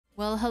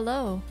Well,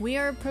 hello. We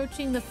are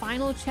approaching the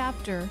final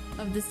chapter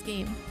of this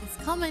game.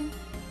 It's coming,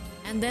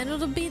 and then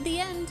it'll be the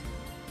end.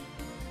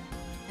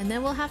 And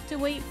then we'll have to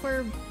wait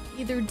for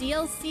either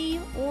DLC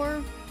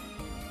or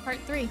part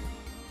 3.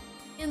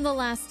 In the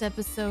last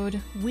episode,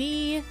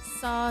 we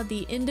saw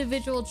the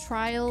individual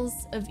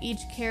trials of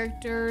each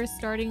character,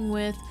 starting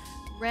with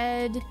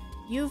Red,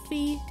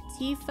 Yuffie,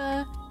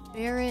 Tifa,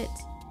 Barrett,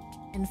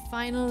 and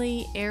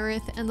finally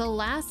Aerith. And the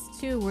last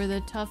two were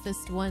the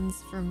toughest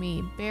ones for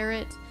me,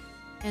 Barrett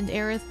and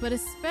Aerith, but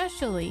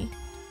especially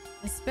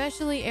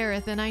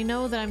Aerith. And I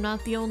know that I'm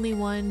not the only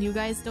one. You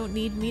guys don't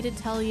need me to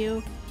tell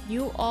you.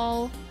 You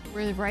all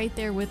were right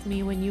there with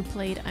me when you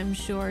played, I'm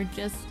sure.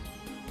 Just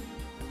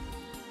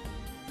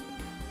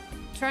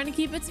trying to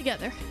keep it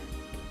together.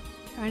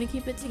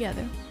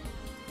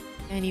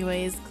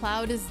 Anyways,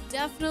 Cloud is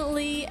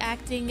definitely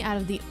acting out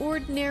of the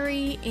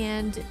ordinary,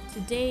 and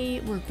today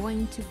we're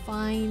going to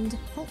find,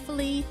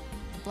 hopefully,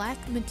 Black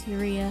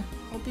Materia.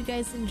 Hope you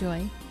guys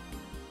enjoy.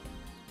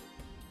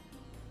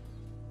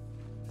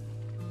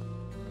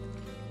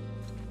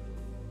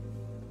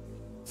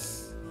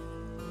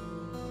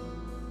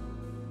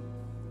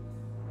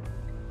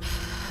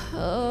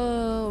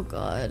 Oh,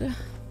 God.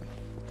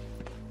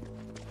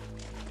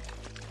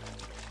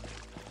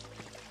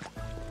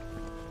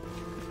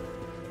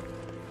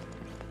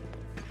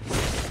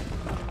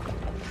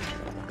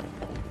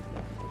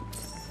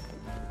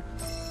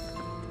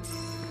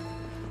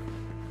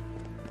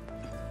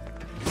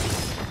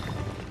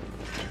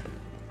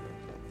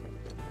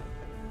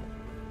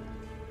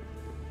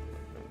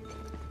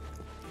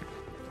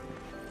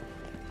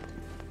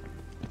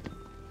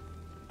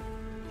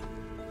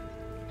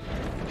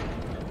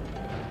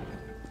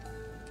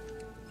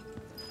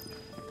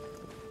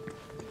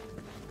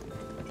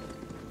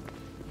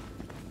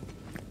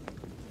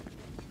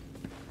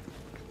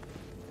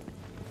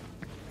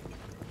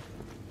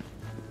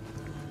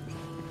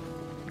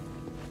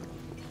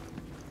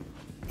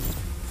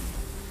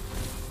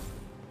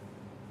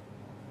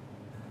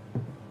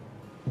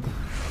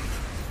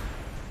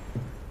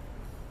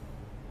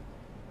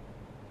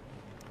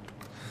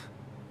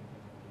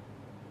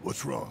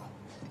 What's wrong?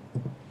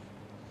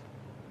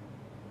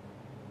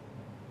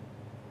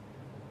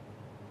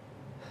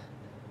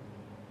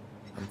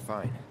 I'm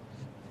fine.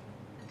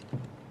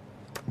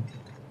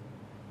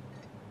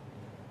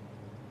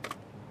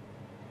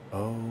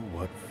 Oh,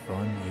 what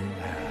fun you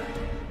had.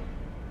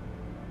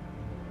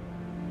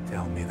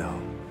 Tell me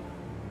though,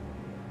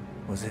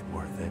 was it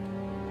worth it?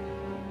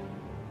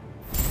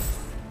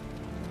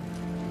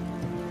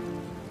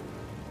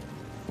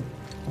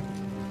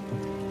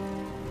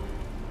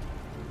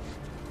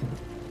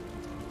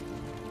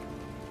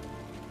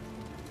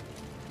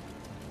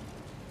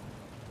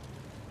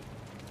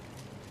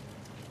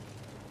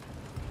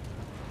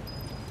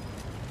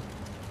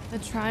 The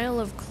Trial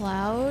of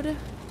Cloud?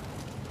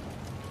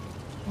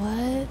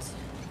 What?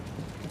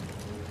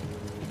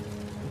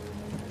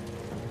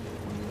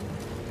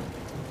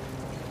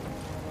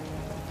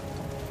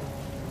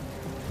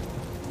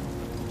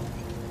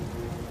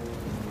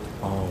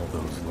 All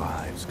those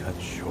lives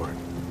cut short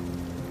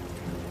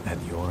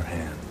at your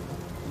hand.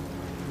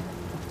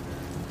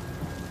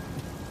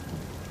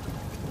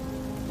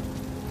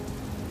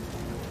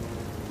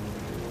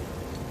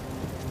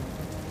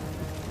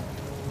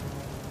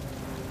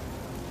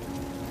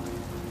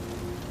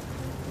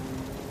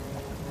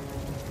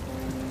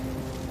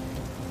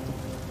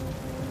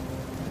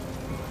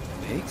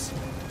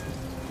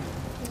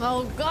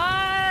 Oh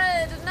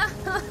God, no,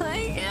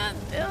 I can't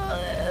do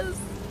this.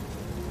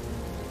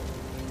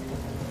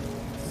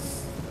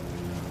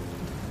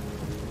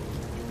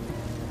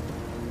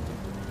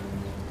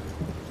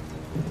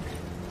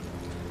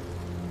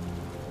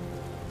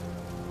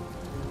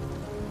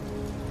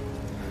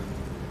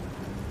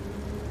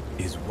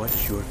 Is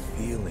what you're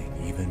feeling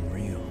even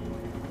real?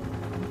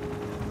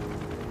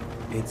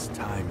 It's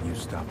time you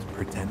stopped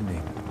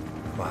pretending,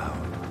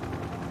 Cloud.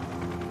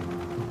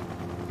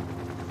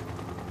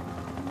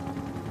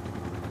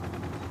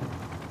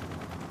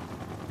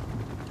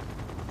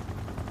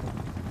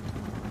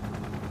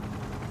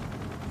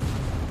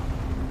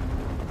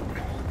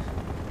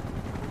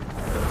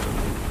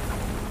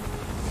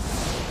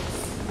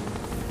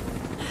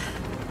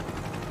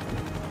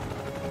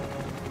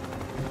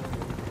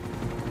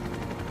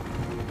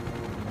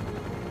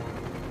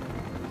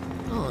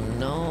 Oh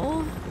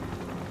no.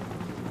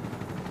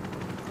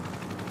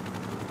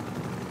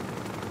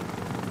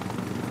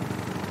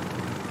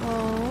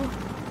 Oh.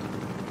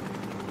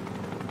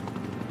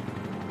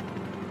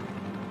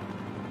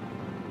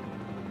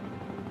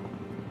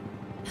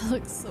 It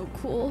looks so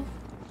cool.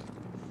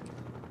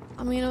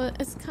 I mean,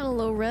 it's kind of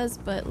low res,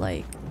 but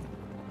like,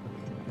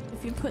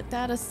 if you put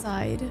that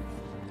aside,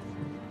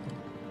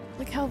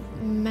 look how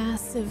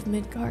massive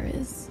Midgar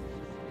is.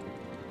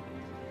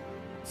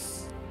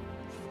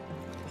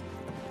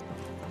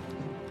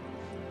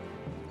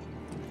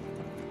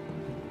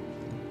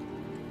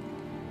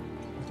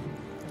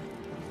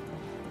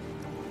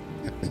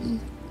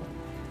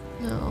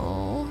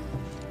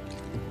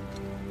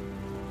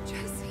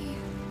 Jesse.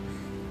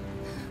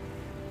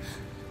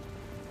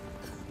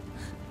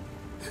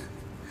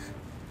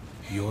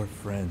 Your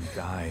friend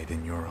died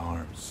in your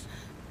arms,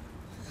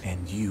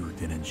 and you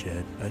didn't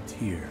shed a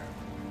tear.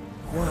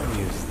 Why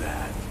is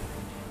that?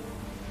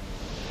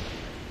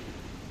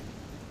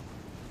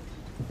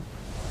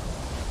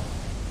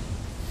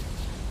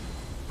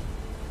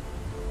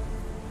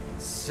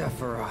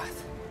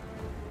 Sephiroth.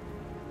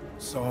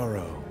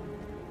 Sorrow,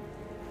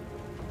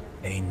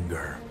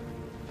 anger,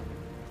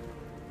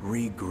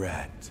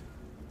 regret,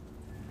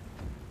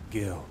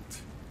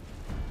 guilt.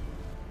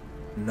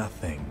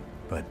 Nothing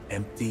but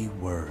empty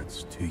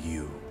words to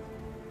you.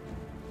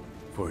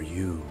 For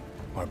you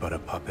are but a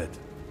puppet,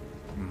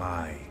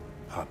 my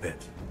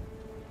puppet.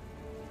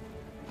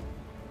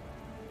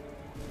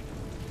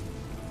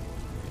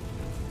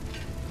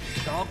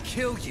 I'll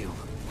kill you.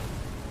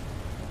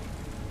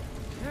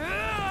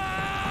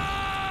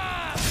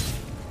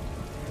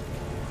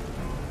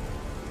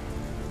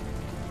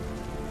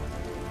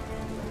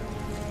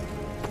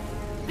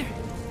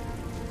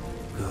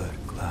 Good,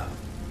 Cloud.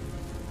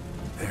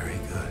 Very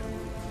good.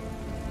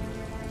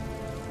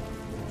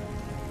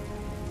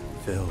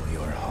 Fill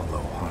your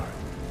hollow heart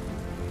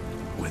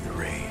with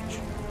rage.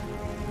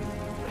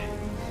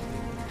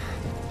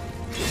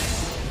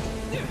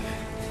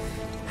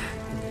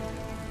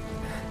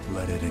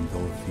 Let it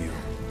engulf you,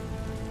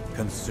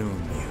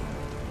 consume you,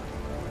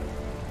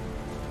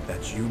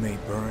 that you may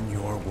burn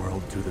your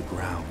world to the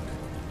ground,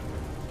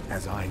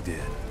 as I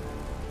did.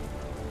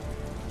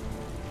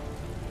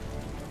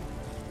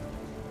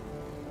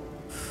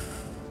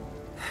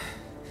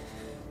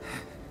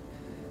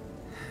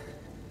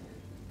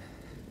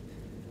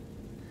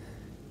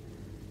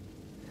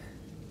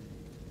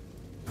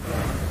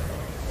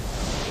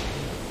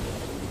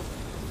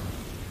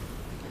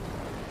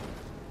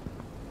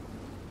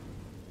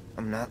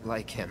 I'm not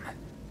like him.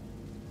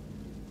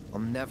 I'll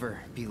never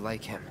be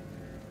like him.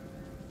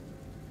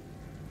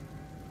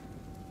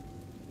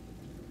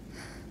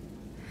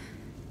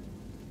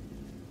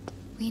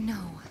 We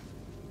know.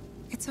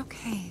 It's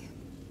okay.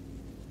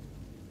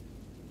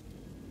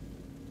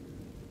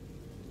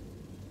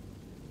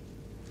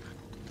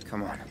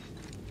 Come on.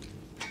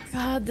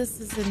 God, this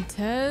is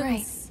intense.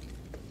 Right.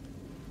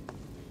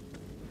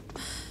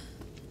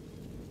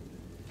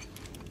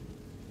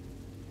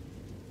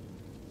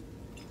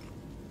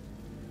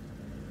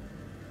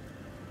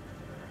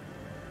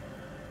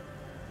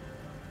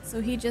 So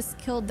he just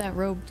killed that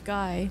robed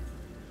guy.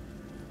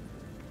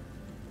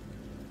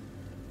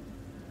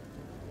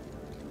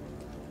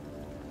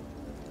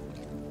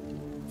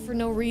 For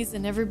no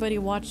reason, everybody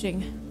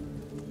watching.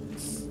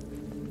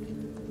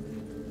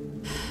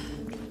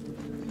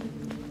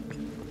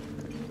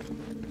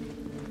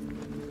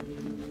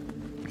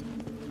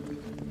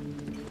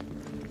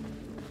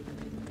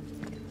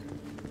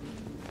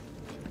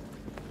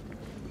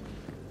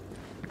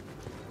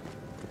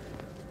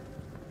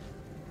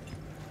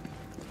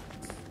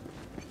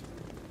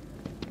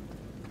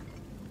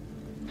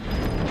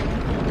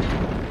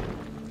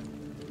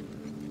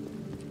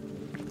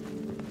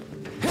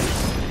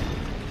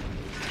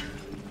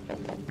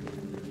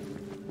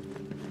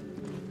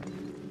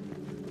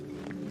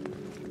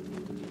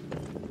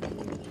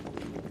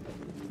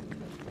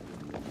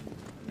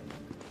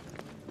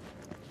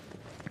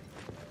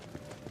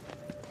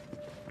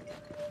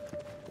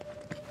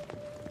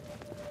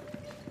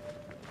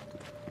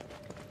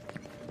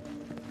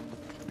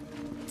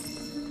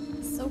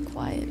 So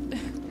quiet.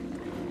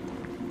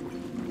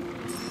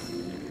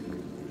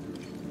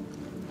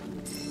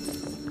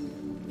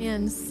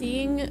 Man,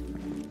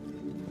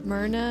 seeing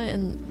Myrna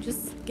and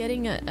just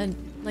getting a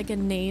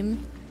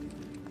name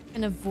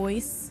and a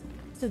voice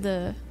to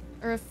the,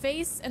 or a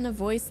face and a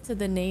voice to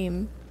the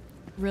name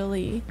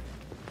really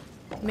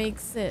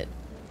makes it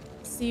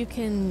so you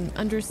can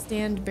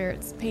understand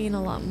Barrett's pain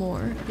a lot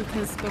more,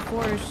 because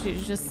before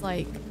she's just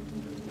like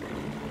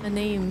a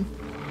name.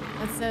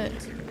 That's it.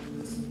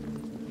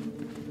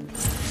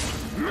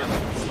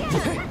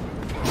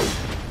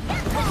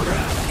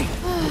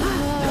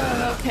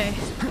 Okay.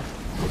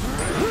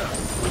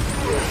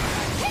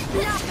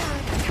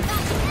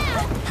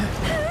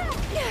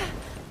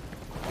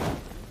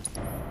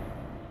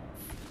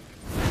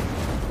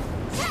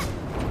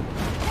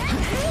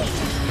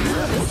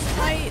 This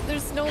fight,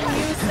 there's no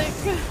music.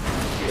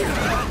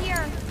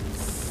 Here.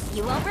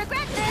 You won't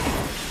regret this.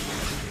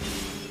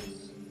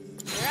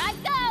 Here I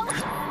go.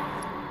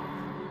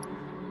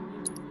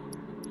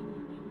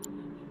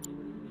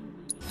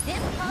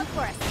 This calls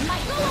for a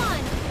smite. Go on.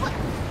 What?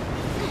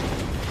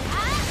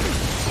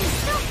 You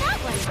still that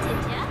one,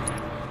 did ya?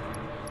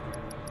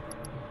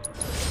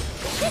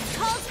 This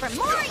calls for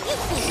more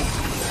YouTube.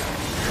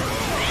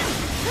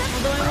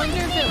 Although I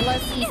wonder if it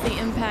lessens the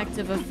impact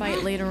of a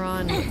fight later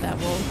on that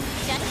will...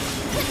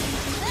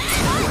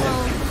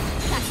 Well,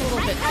 that's a little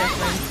bit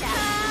different.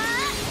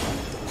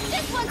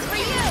 This one's for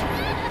you!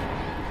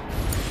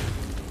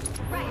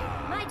 Right,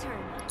 my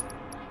turn.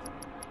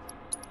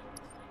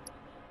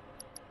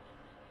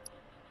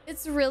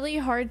 It's really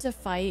hard to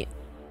fight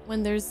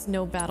when there's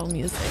no battle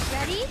music.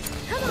 Ready?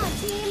 Come on,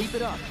 team! Keep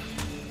it up.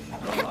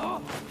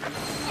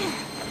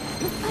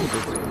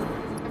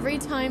 Every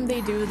time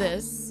they do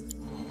this,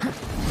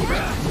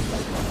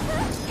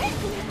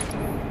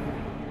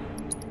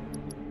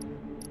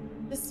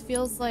 This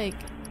feels like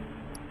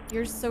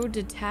you're so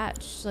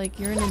detached, like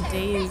you're in a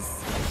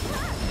daze.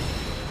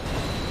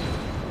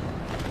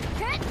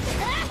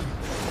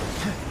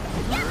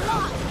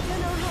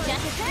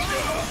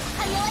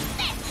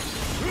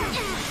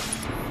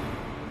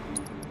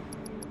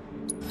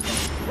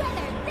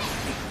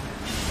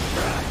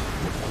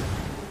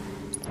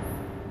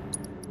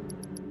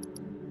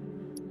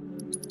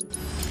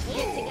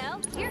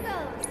 Here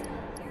goes.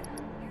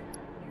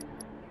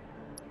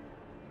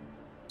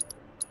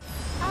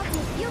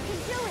 Optimus, you can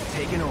do it.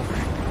 Taking over.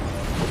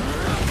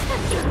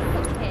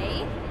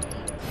 Okay.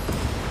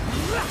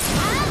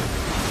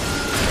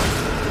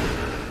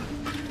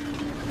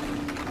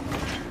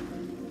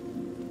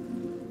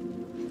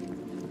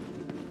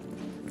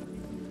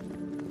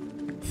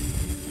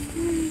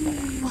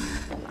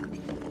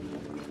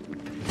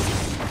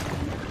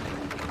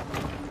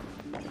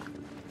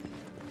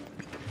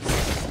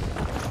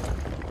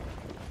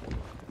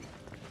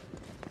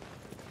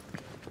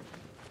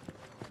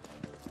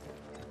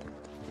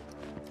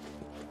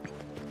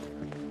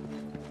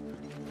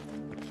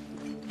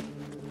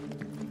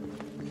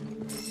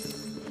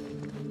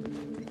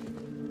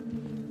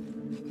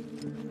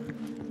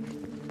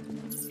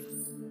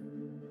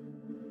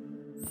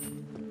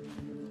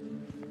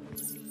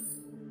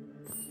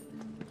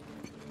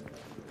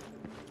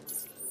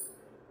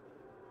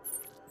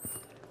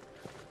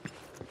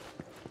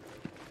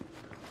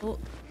 Oh,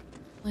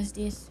 what's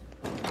this?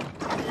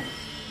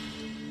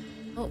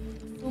 Oh,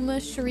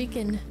 Fuma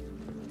Shuriken.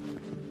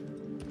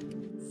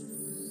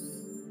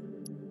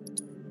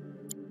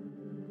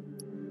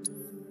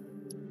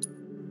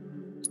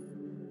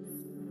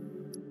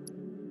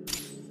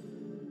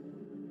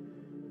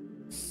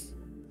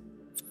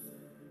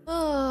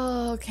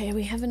 Oh, okay,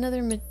 we have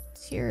another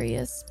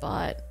materia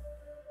spot.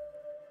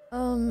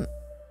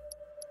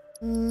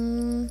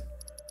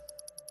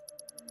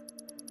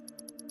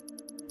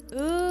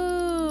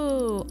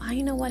 Ooh,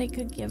 I know what I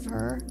could give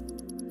her.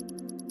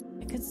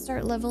 I could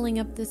start leveling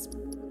up this.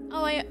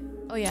 Oh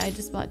yeah, I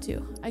just bought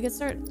two. I could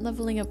start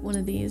leveling up one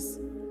of these,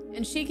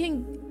 and she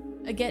can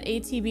get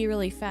ATB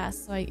really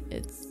fast. So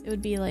it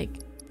would be like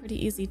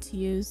pretty easy to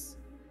use.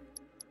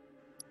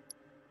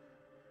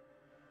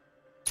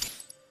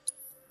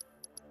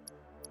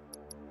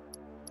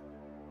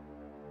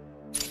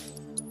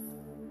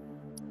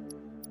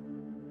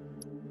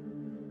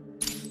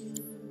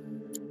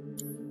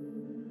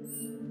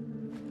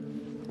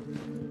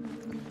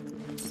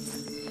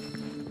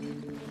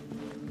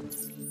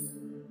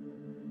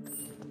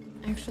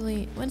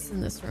 Actually, what's in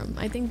this room?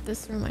 I think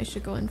this room I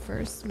should go in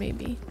first,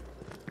 maybe.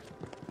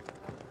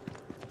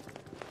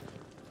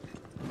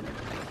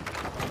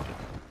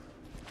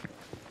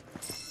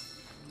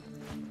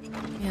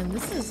 Man,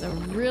 this is a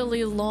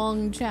really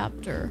long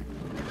chapter.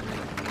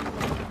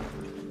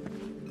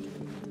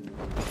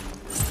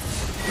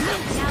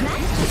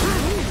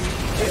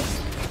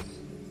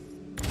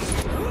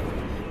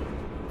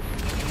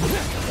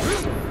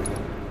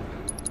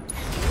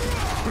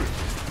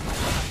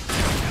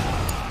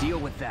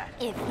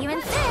 If you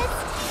insist.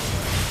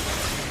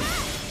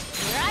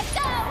 Here I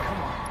go!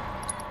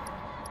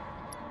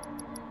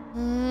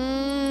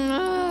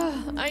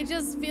 I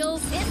just feel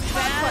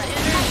bad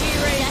energy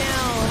right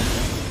now.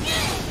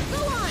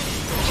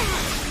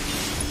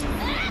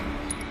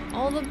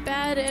 All the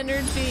bad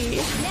energy.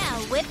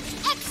 Now with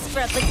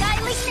extra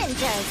beguiling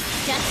ninjas.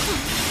 Just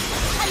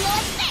like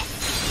this.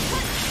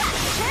 With the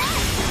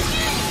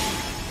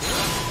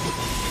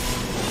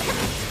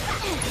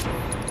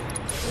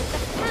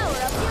power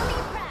of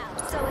Yumi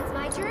Proud. So it's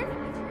my turn?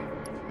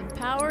 The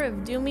power of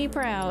Do Me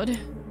Proud.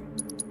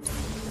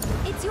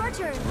 It's your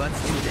turn.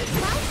 Let's do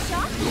this. Last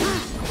shot.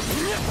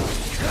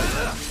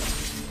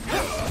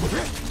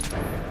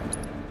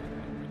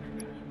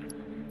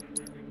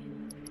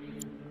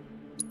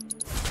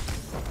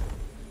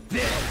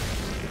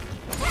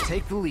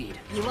 Take the lead.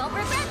 You won't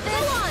regret this.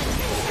 Go on.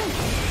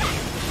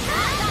 I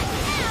got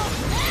you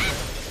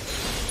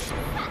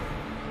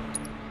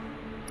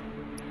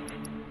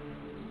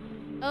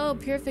now. Oh,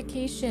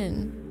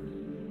 purification.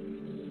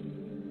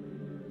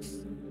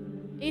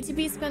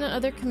 ATB spent on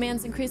other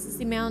commands increases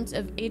the amount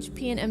of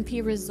HP and MP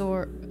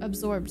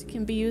absorbed.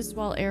 Can be used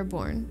while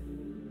airborne.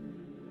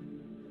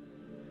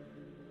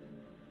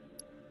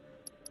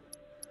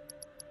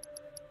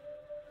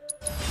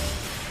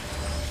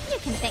 You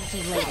can thank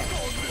me later.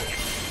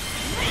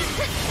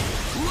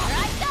 Here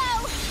I go!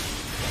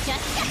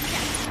 Just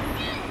gotcha!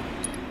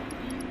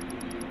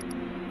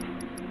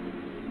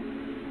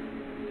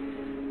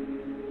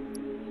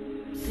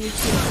 Need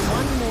to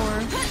one more.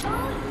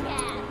 Oh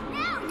yeah!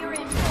 Now you're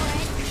in for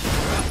it!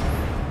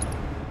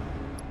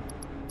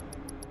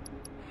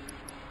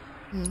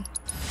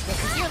 This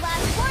is your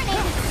last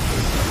warning!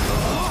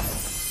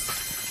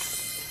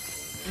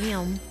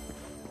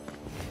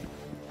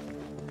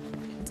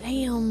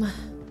 Damn.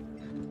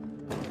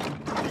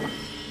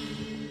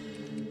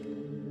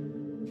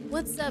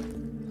 What's up?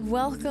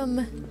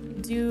 Welcome,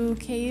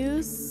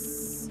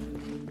 Dukeus.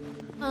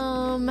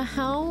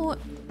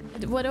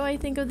 What do I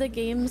think of the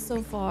game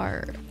so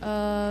far?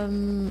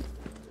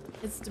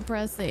 It's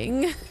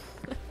depressing.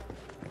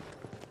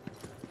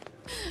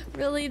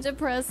 Really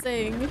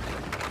depressing.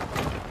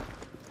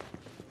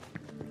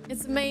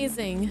 It's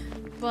amazing,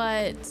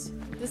 but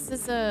this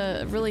is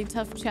a really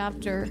tough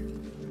chapter.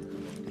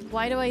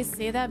 Why do I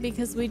say that?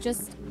 Because we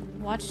just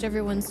watched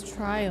everyone's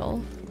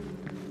trial.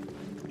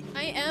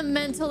 I am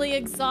mentally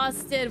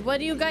exhausted. What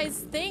do you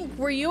guys think?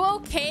 Were you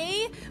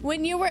okay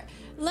when you were...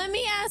 Let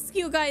me ask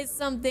you guys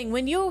something.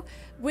 When you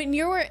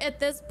were at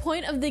this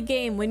point of the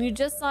game, when you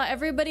just saw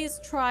everybody's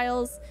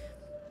trials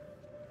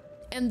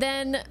and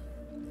then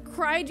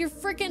cried your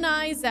freaking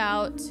eyes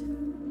out,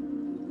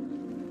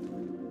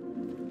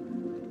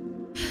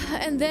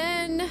 and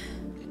then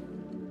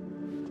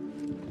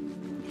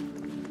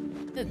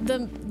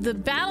the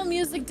battle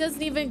music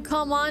doesn't even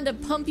come on to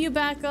pump you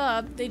back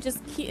up. They just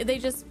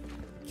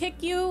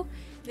kick you,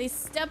 they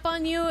step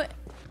on you,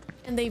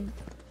 and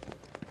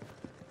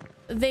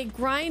they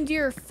grind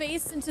your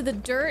face into the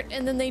dirt,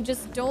 and then they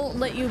just don't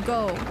let you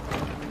go.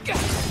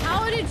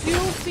 How did you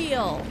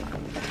feel?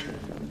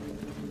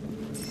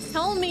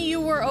 Tell me you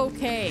were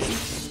okay.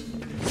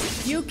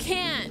 You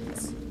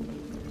can't.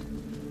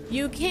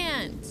 You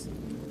can't.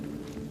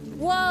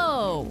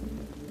 Whoa.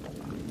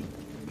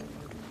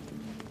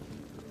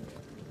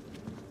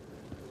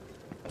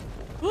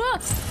 Whoa.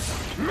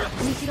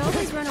 We could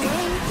always run away,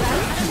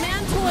 right? A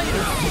mantoid.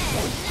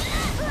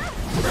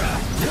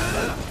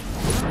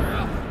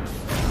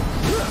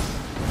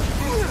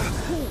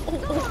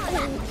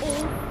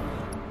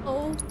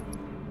 Oh.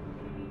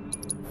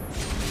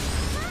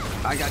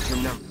 I got your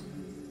number.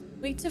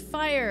 Weak to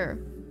fire.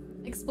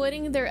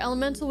 Exploiting their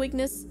elemental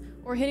weakness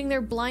or hitting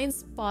their blind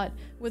spot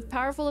with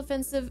powerful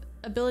offensive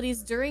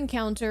abilities during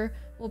counter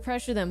will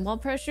pressure them. While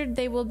pressured,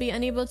 they will be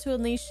unable to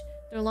unleash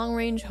their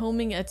long-range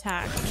homing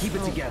attack. Keep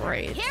it together.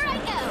 Great. Here I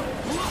go.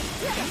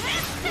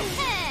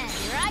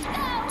 Here I go.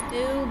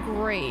 Oh,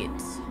 great.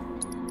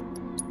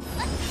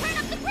 Let's turn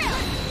up the grill.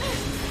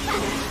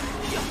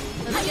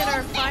 Let's get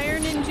our fire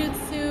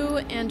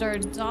ninjutsu and our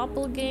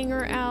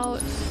doppelganger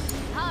out.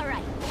 All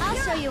right, I'll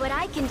show you what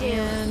I can do.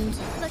 And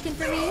Looking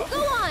for me?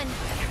 Go on.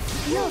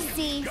 You'll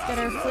see. get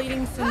our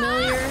fleeting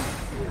familiar.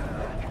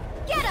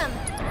 Get him.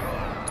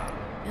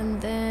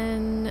 And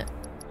then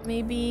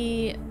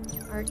maybe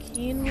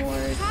arcane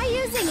ward. Try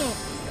using it.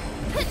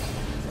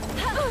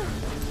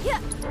 Yeah.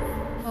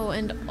 Oh,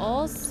 and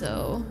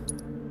also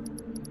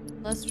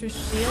lustrous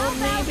shield How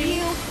about maybe.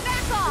 you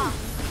back off.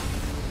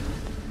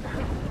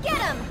 Get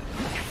him.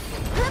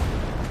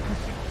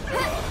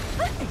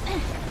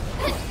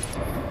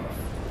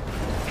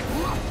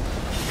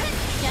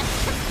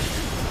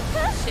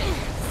 Shit.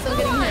 Still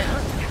getting hit.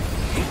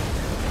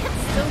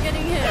 Still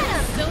getting hit.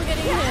 Still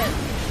getting hit.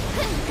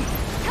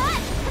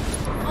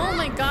 Oh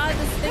my god,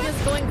 this thing is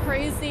going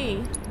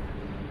crazy.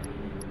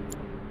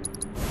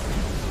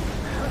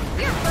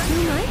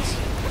 Too much?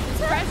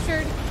 It's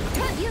pressured.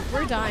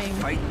 We're dying.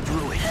 Fight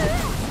through it.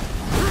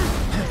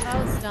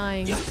 Cloud's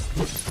dying.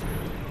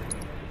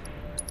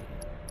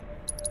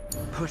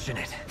 Pushing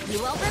it.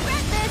 You won't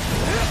regret this.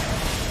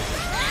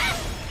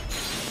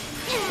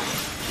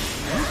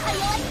 How you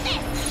like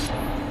this?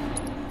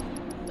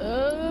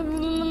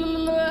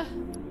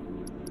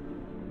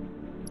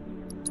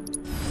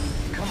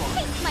 Come on.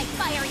 Taste my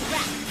fiery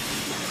breath.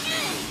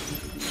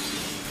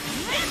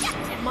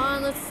 Come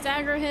on, let's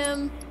stagger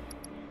him.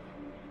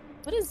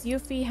 What does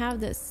Yuffie have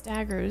that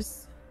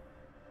staggers?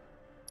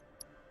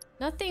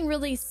 Nothing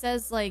really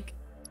says, like,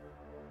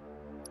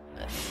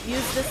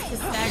 use this to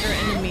stagger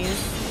enemies.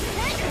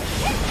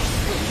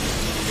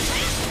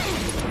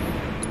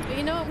 But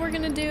you know what we're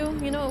gonna do?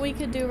 You know what we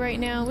could do right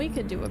now? We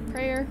could do a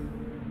prayer.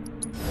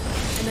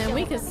 And then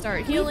we could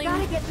start healing. We've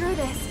gotta get through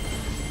this.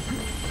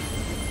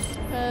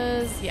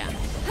 Because, yeah.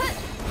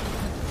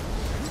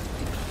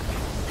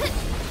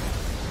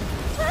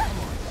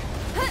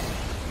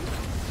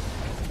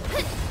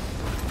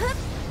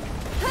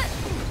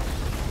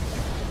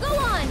 Go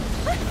on.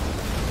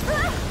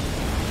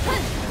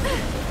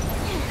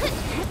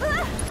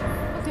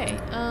 Okay,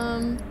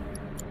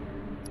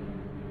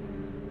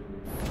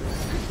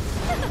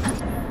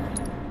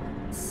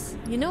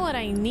 you know what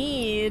I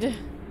need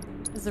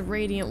is a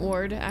radiant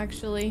ward,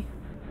 actually.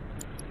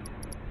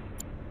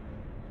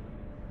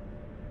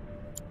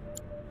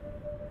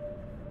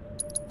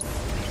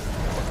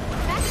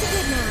 Back to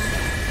good now.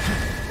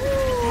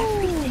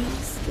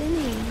 Everything's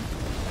spinning.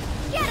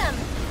 Get him.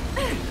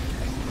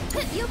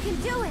 You can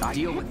do it. I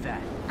deal with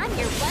that. I'm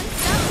your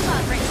one-stop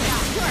shop right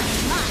now. You're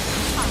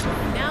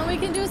mine. Now we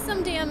can do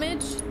some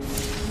damage.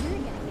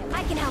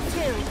 I can help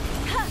too.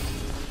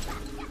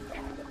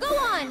 Go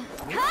on.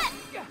 Cut.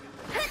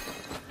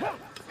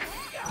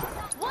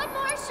 One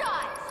more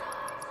shot.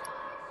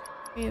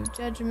 We have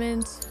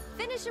judgment.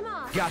 Finish him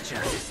off.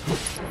 Gotcha.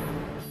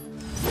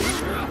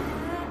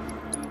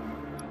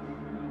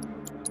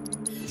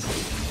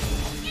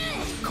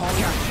 Call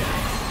gotcha.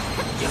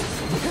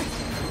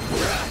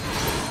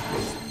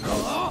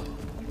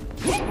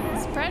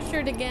 It's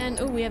pressured again.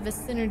 Oh, we have a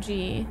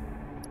synergy.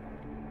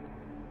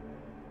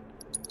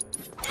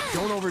 Go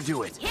Don't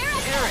overdo it. Here I go!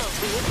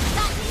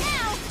 Stop me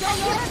now!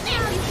 Don't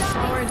overthink!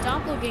 Our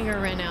doppelganger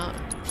ran out.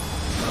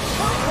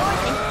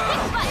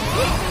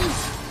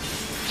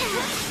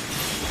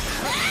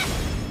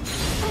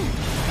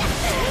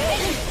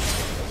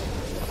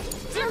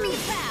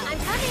 I'm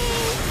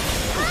coming!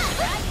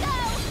 There I go!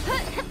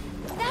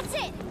 That's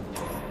it!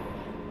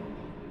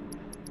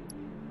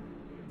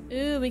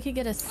 Ooh, we could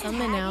get a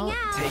summon out.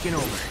 Taking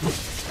over.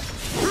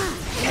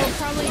 We'll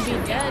probably be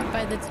dead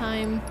by the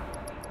time.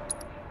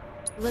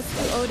 Let's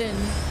do Odin.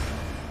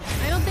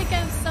 I don't think I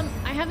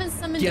haven't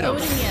summoned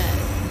Odin yet.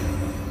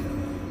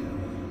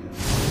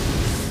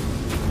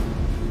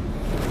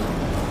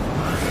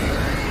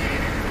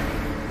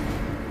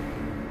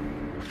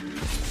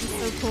 He's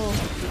so cool.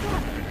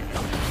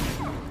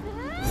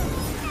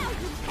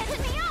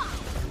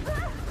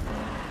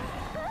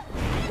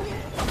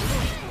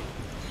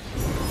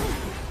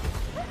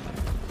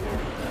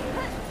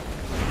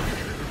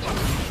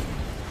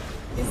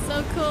 He's so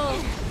cool.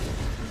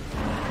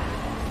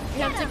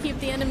 You have to keep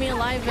the enemy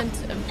alive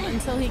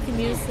until he can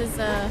use his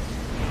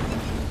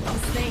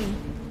thing.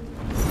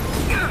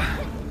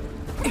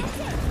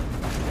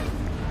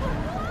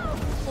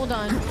 Hold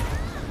on.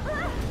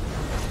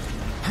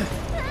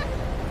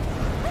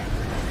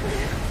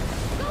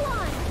 Go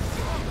on!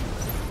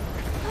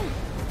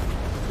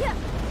 Yeah.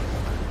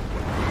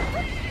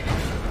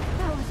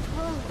 That was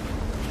close.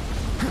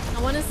 I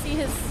want to see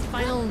his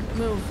final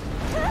move.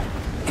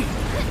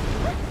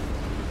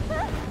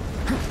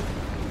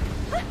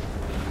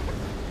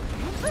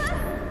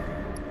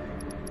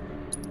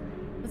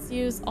 Let's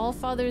use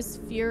Allfather's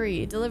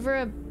Fury. Deliver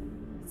a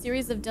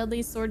series of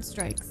deadly sword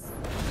strikes.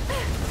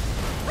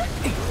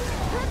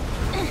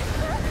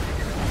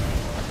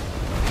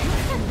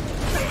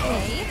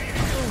 Okay.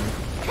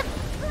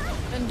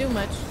 Doesn't do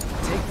much.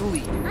 Take the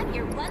lead. I'm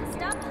your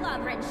one-stop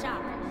clobberin'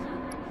 shop.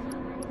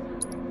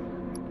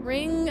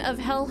 Ring of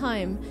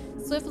Helheim.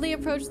 Swiftly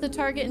approach the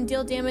target and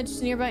deal damage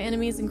to nearby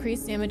enemies.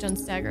 Increase damage on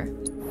stagger.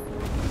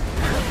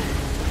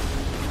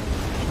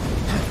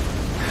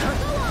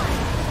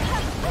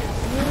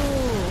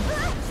 Ooh.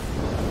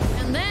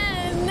 And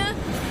then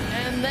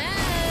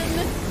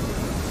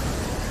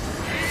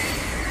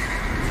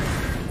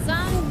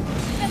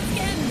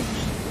Zangetsuken.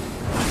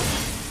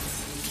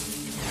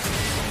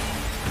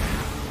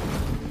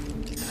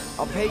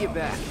 I'll pay you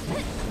back.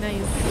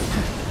 Nice.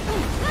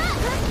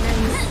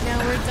 Nice. Now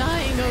we're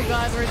dying. Oh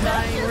god, we're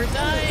dying. We're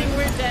dying.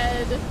 We're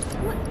dead.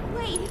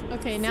 Wait.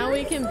 Okay, now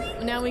we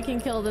can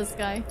kill this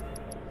guy.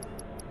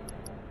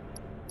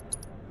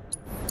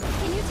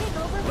 Can you take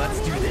over? Let's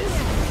do this.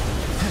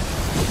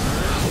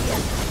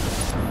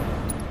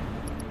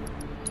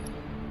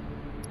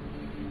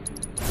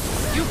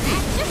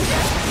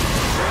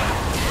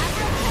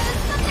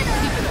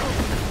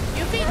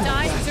 Yuffie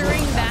died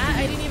during that?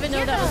 I didn't even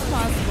know that was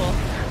possible.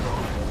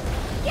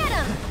 Get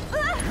him!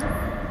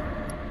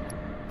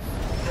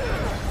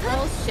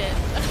 Oh shit.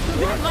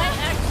 We might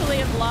actually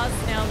have lost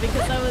now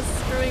because I was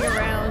screwing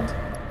around.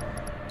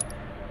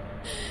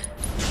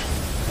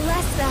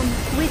 Bless them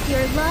with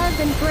your love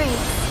and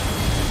grace.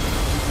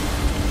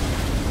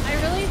 I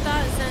really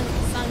thought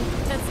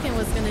Zangetsuken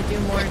was gonna do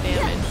more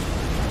damage.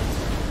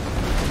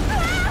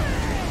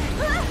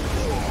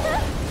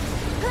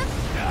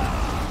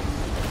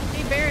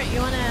 Hey Barrett, you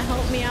wanna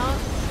help me out?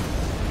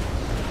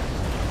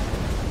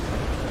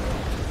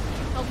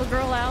 Help a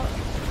girl out?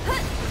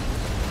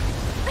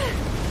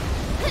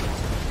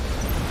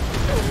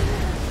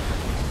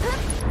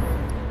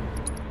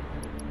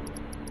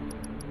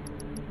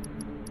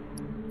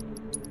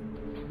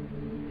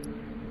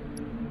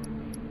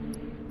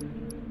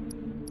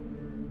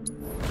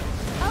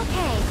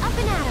 Okay, up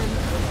and at him.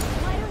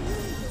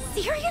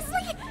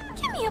 Seriously?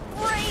 Give me a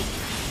break.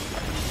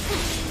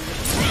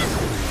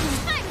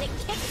 Time to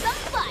kick some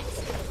butt.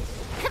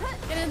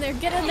 Get in there,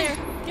 get in there,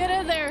 get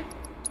in there!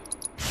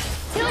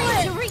 Do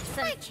it!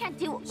 Teresa. I can't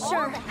do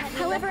all the heavy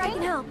however I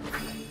can help.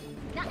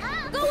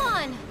 Go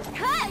on!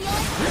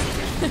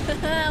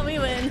 We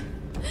win.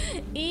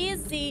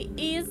 Easy,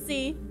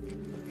 easy.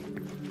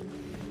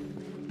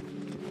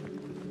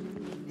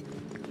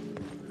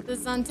 The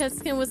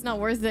Zangetsuken was not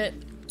worth it.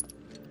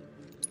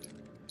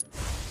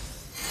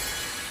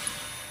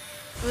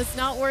 It was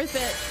not worth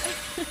it.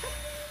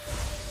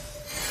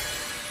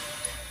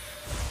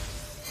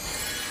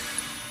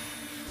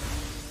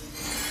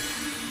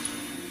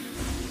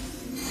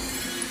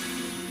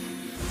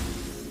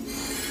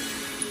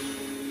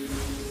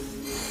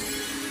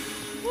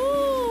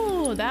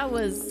 Ooh, that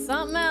was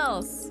something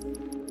else.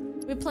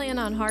 We're playing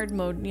on hard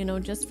mode, you know,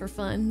 just for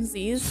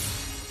funsies.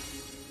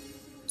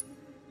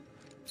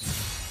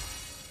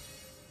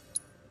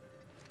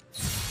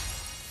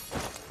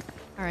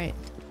 All right,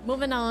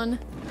 moving on.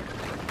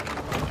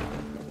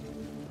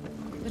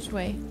 Which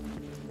way?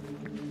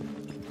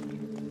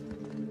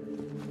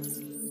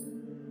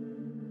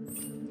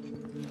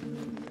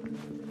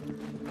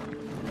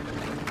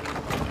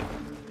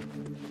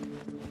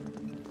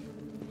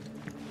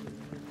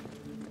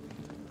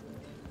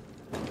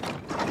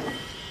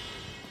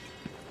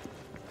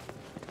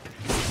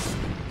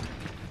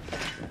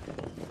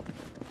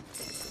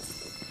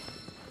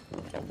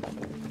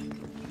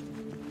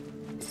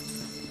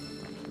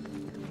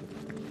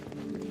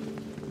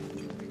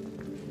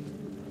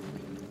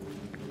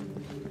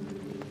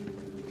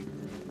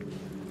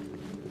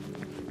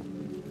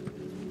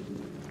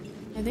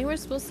 I think we're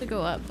supposed to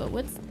go up, but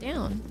what's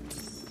down?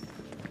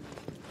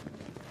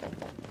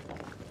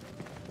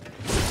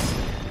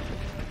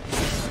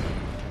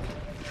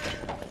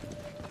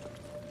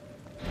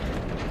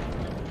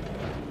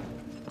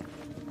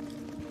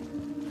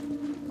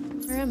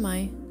 Where am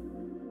I?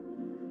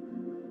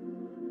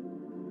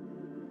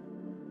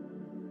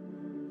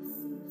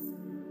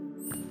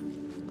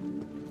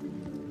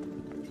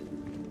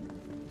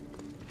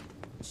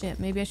 Shit,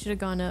 maybe I should have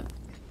gone up.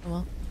 Oh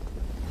well.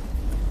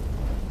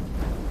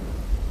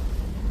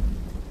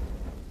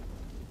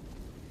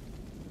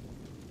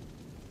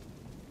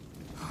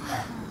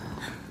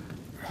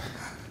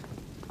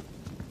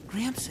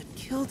 Gramps would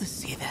kill to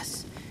see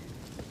this.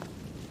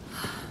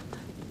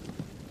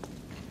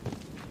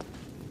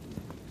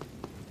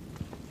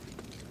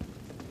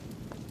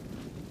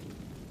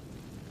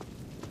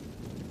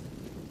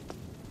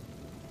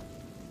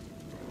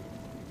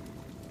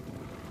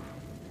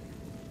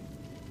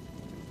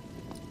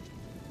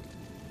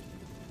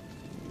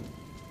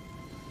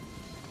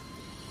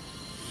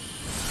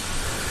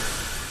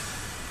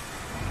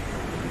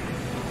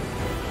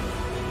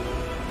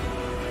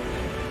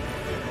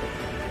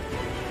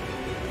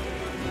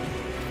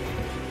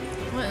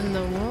 What in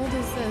the world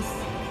is this?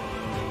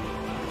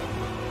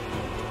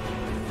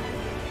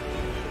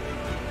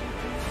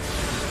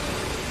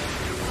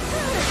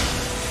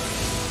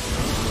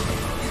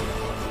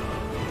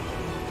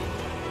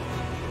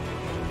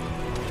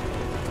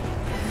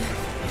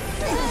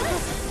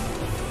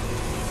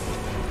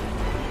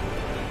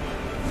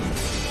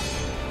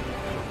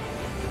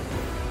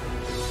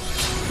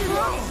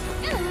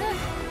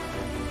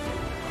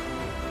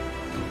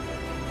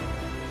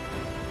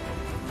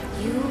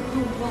 You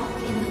who walk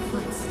in the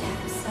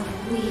footsteps of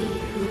we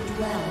who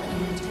dwell in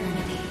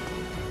eternity.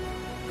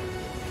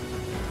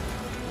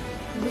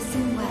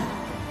 Listen well,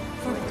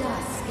 for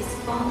dusk is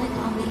falling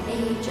on the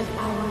age of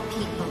our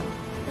people,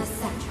 the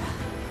Cetra.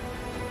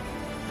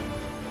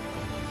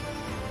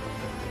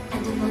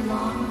 And in the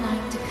long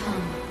night to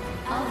come,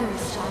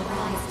 others shall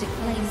rise to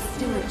claim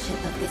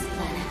stewardship of this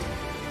planet.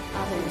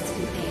 Others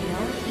who pay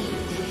no heed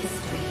to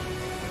history.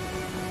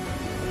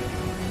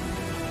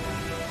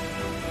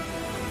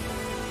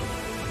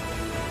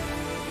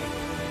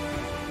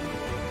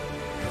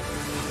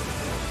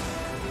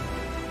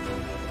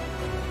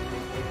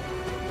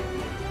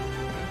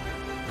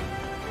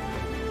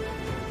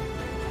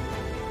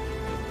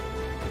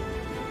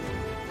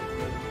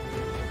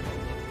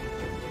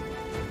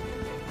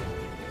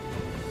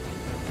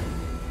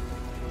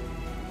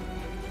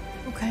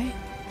 Okay.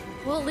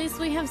 Well, at least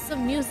we have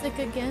some music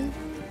again.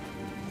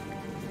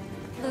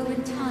 Though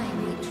in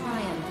time we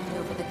triumphed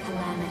over the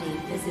calamity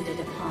visited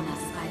upon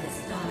us by the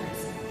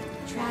stars,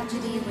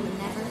 tragedy will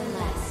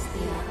nevertheless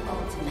be our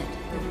ultimate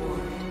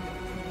reward.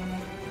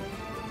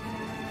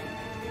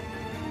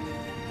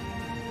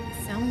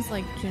 Sounds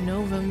like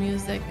Genova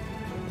music.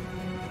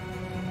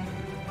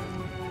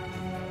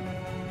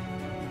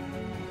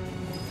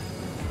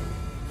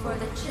 For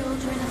the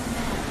children of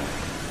men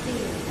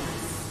feared us.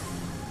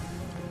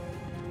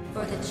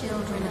 For the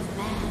children of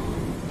man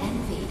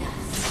envied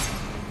us.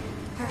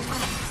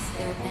 Perhaps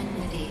their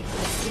enmity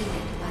was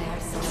seeded by our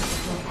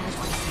celestial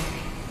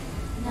adversary.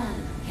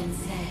 None can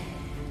say.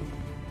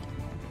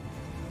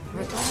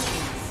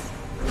 Regardless,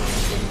 we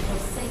have been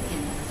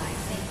forsaken by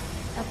fate,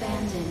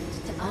 abandoned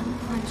to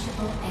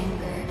unquenchable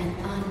anger and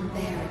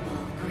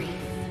unbearable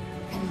grief,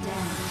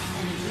 condemned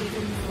and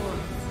driven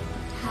forth,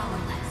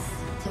 powerless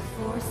to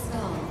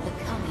forestall the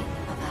coming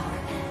of our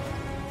end.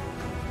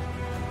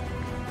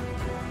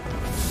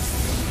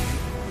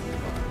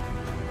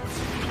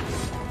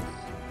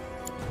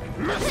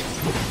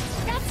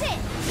 That's it!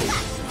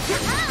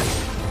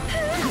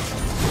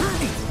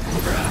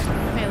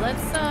 Okay,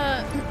 let's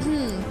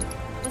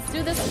let's do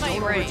this fight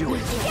right. Get him!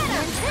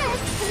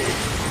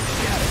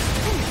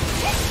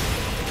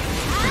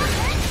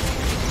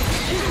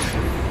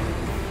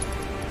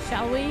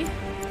 Shall we?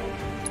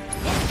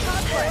 It's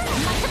called for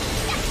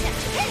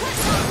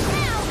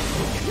now!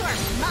 You're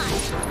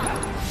mine!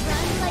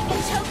 Run like a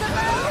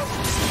chocobo!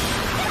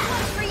 This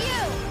one's for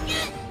you!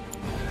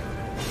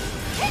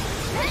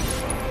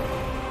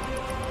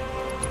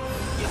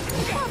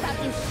 How about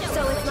you show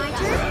So it's my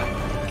turn?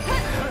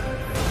 Okay.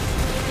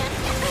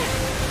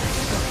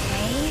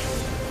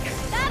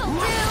 That'll do!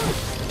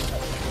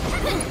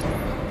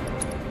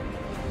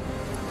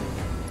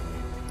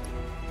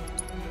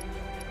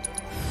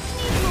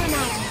 Need more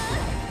magic.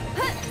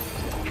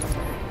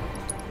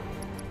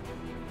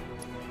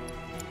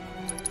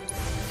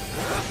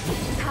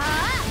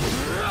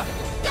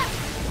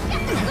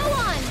 Go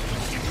on!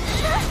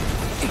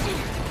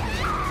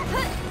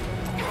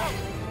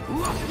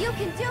 You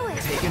can do it!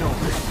 Taking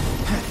over.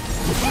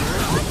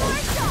 One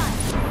more shot!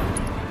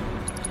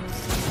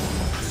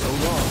 So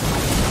long.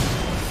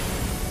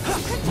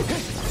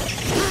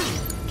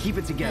 Keep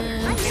it together.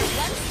 I'm your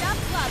one-stop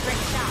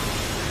clobbering shop.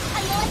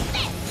 How you like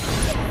this?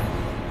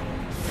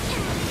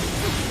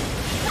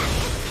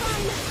 It's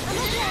fine. I'm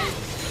okay.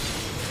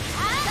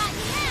 Got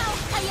you now.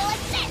 How you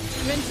like this?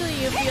 Eventually,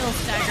 you'll be able to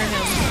stagger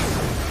him.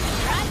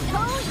 Right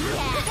Oh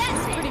yeah!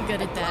 That's Pretty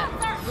good at that.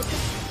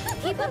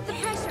 Keep up the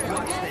pressure. Too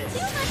much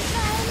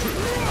fun.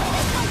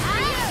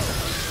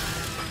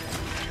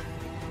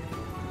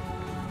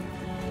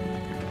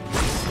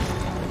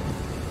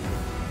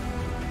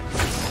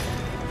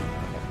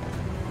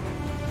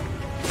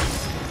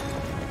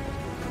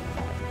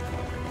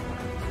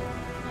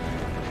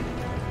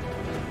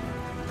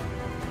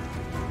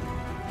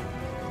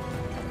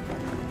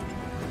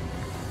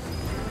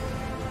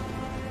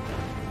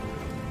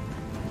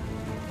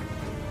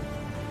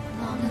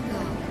 Long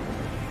ago,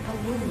 a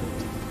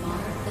wound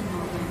marred the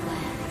northern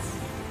lands.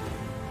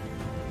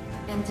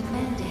 And to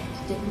mend it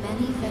did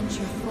many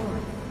venture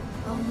forth,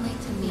 only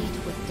to meet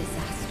with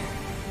disaster.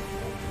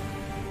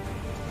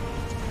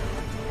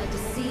 A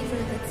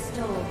deceiver that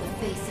stole the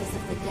faces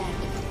of the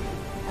dead,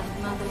 of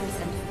mothers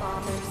and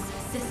fathers,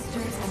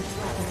 sisters and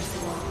brothers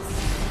lost.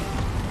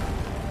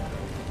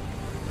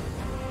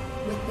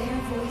 With their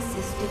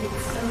voices did it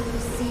sow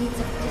the seeds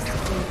of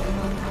discord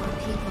among our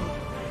people,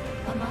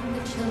 among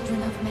the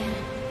children of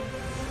man.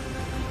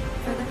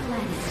 For the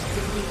planet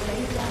did we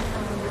lay down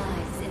our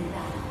lives in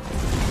battle, and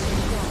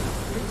in death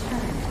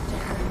returned to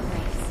her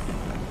embrace.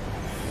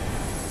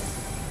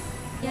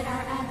 Yet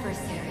our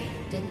adversary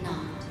did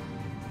not.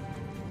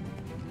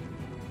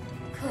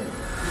 Could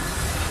not.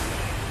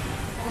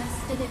 Thus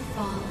did it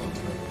fall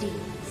into a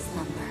deep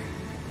slumber.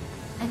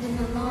 And in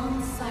the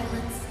long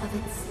silence of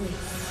its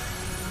sleep,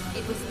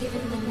 it was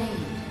given the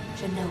name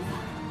Genova.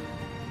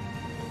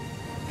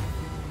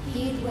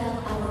 Heed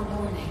well our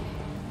warning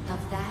of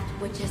that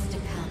which is to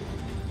come.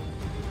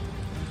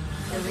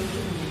 The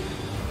reunion.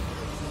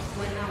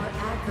 When our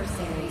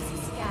adversaries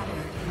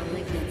scattered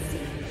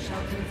malignancy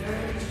shall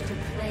converge to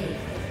plague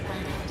the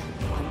planet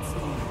once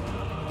more.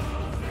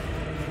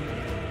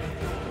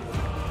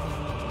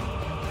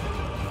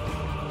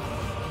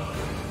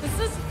 This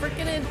is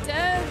freaking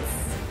intense.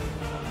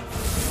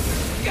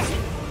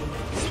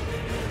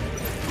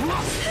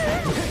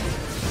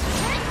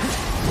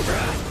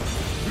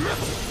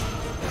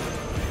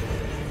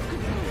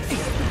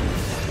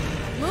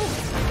 Move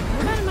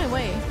out of my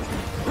way.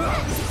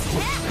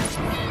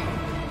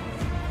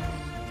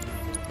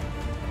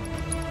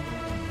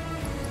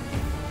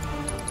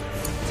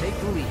 Take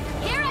the lead.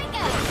 Here I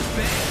go.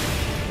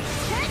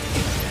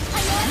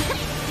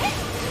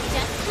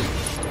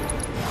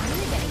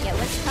 You're gonna get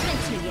what's coming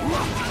to you.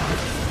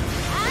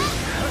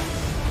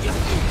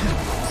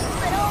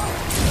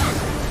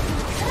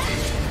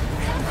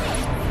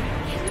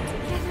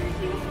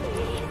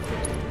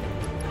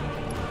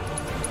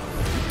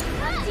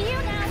 Up to you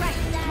now. Right,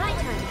 my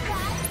turn.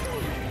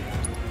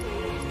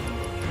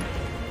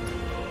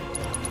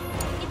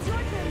 It's your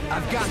turn.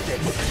 I've got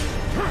this.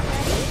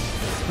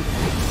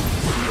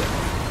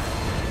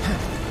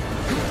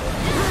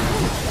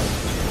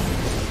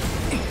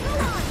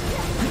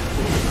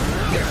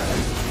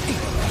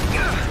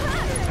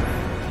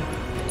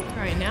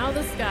 Alright, now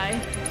this guy.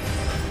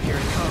 Here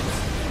it comes.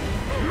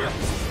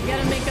 You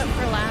gotta make up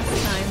for last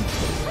time.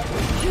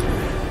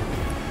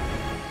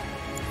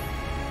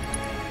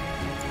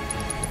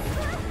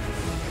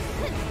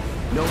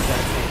 No,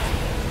 that's it.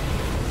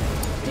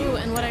 Ooh,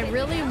 and what I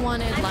really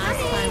wanted last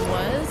time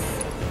was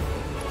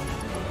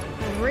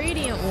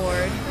Radiant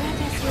Ward.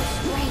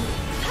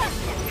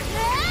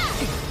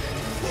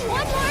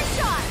 One more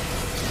shot.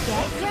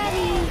 Get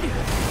ready.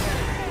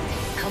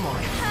 Come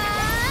on.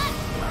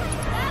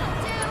 That'll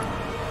do.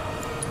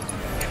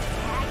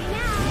 Tagging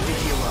out.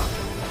 Pick you up.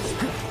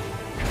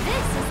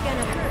 This is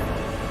gonna hurt.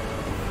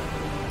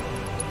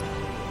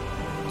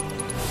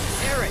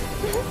 Eric!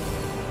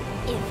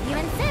 If you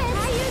insist.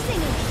 Try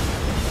using it.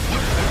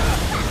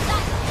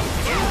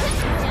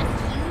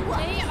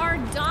 They are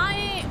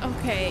dying.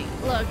 Okay,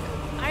 look.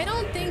 I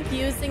don't think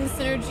using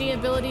synergy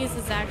abilities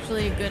is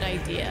actually a good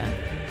idea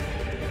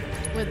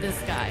with this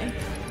guy.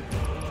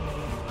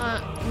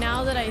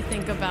 Now that I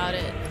think about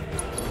it.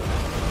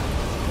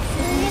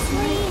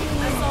 Seriously?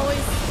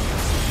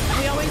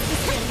 We always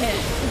just get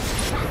hit.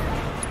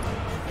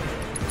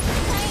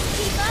 Try and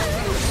keep up.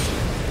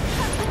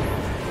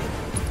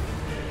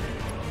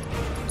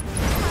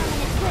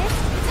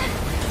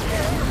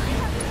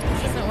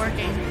 This isn't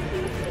working.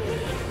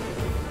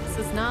 This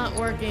is not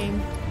working.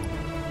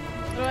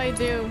 What do I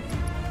do?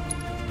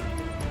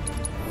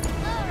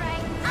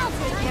 Alright, I'll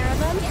take care of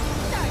them. Get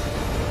started.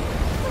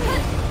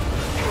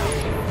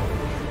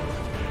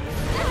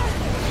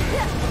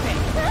 Okay,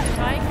 if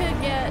I could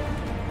get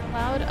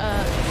Cloud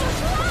up.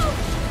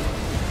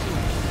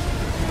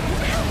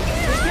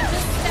 We could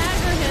just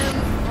stagger him.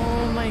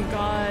 Oh my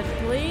god,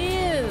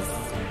 please.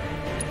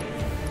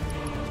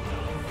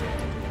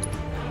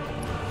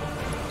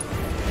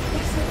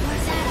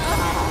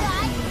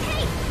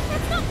 Hey,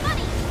 that's not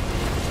funny.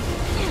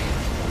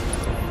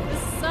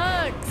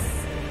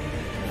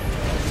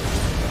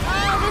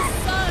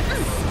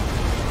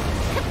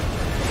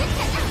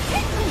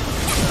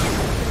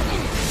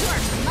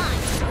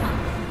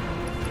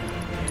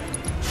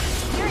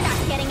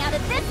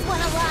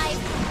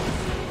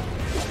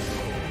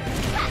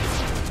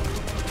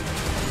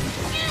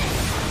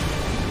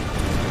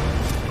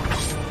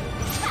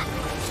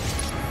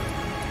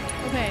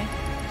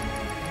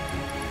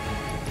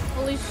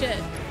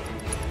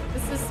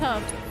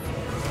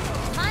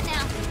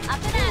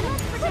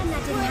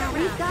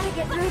 We've got to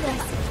get through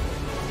this.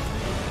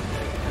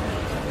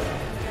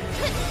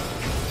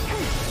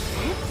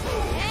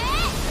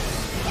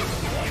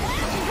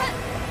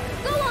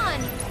 Go on.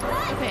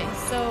 Okay,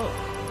 so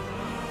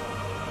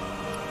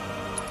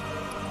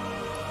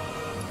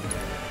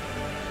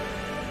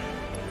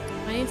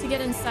I need to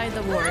get inside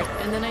the ward,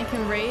 and then I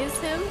can raise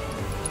him,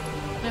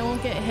 and I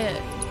won't get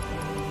hit.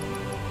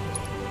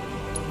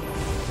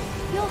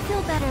 You'll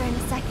feel better in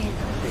a second.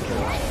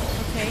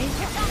 Okay,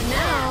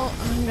 now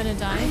I'm gonna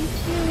die.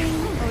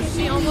 Oh,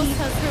 she almost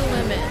has her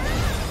limit.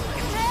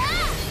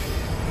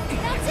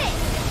 That's it.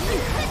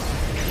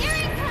 Here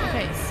it comes.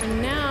 Okay, so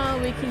now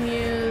we can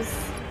use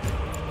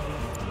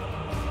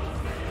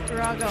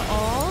Draga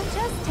All.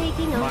 Just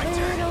taking a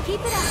little.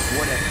 Keep it up.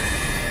 Whatever.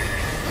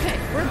 Okay,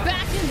 we're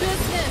back in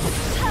business.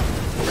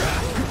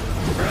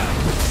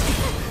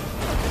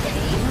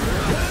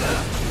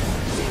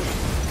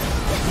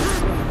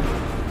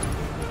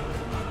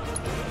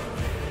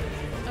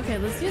 Okay,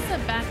 let's use the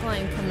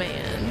backline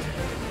command.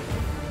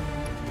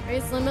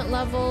 Raise limit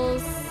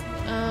levels.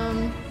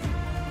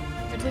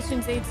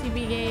 Partitions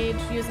ATB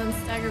gauge. Use on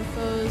staggered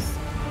foes.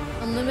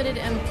 Unlimited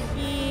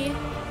MP.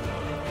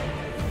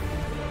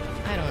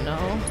 I don't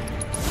know.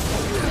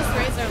 Let's just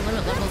raise our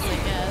limit levels, I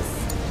guess.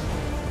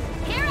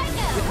 Here I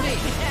go.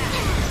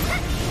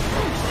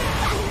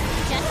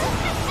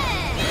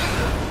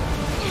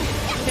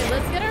 Okay,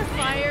 let's get our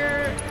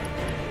fire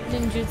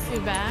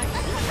ninjutsu back.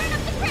 Turn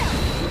up the grill.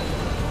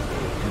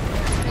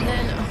 And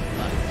then, oh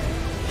fuck.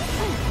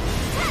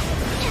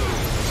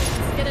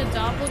 Let's get a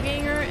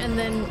doppelganger, and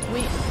then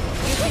we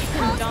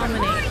can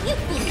dominate. How do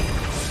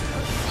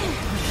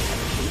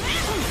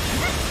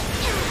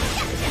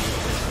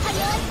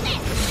you like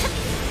this?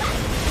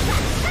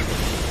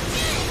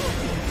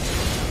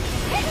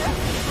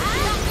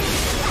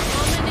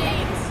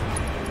 Dominate.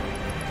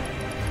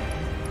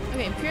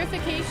 Okay,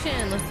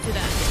 purification. Let's do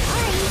that.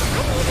 Sorry,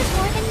 I need it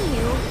more than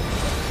you.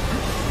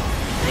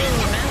 Ooh,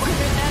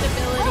 mastered that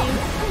ability.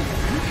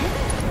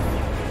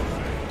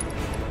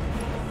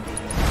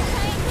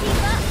 Try and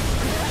keep up.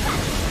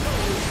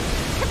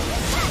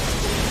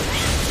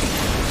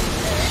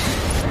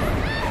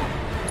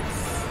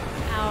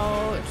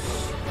 Ouch.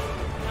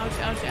 Ouch,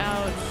 ouch,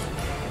 ouch.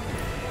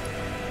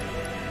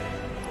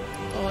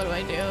 Oh, what do I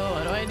do?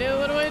 What do I do?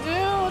 What do I do?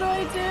 What do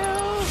I do?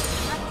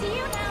 Up to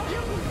you now. You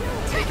can do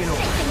it. Take it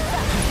over.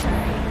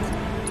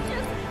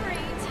 Just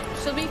great.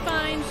 She'll be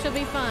fine. She'll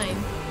be fine.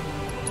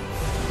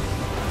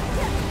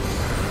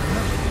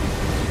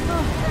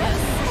 Oh, yes.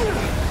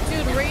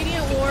 Dude,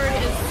 Radiant Ward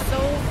is so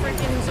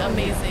freaking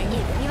amazing.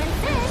 You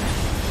insist.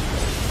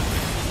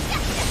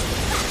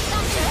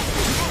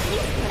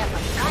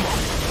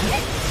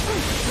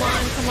 Come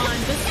on, come on.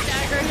 Just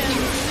stagger him.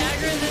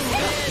 Stagger this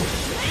bitch.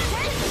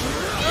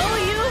 Oh,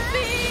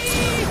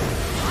 Yuffie!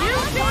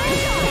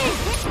 Yuffie!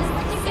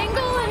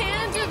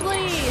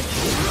 Single-handedly!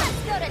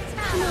 Let's go to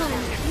town. Come on,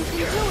 you can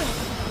do it.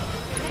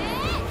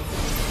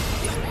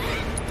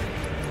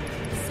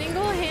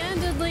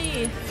 Single-handedly.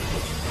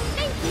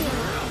 Thank you.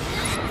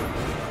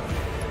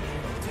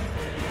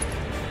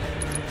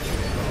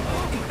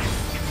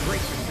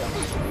 Brace yourself.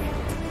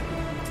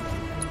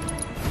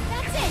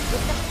 That's it,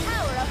 with the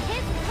power of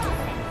his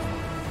confidence.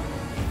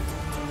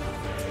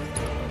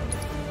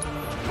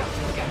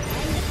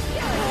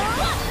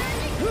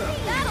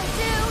 That'll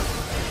do.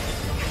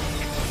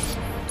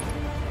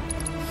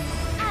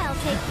 I'll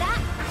take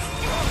that.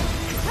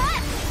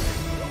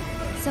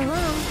 So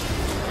long.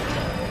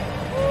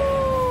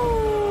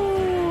 Ooh.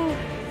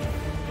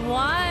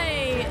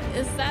 Why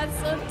is that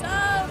so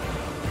tough?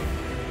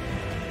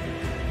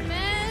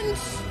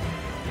 Bench!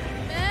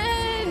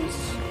 Bench!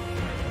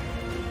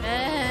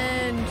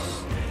 Bench!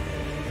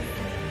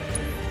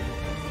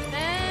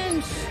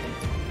 Bench!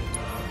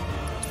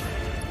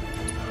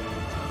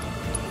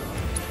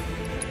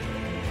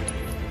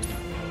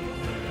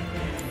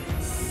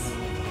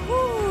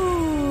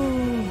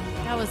 Ooh.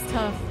 That was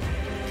tough.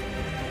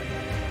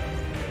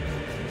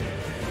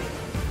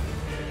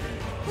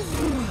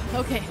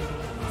 Okay,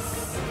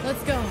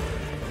 let's go.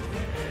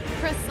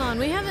 Press on.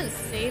 We haven't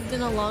saved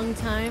in a long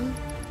time.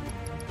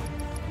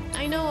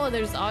 I know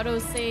there's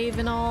autosave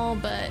and all,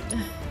 but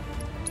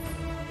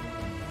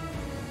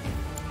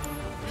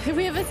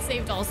we haven't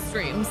saved all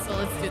streams, so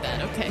let's do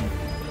that, okay.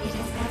 It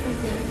has ever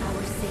been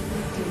our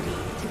sacred duty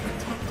to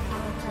protect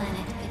our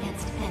planet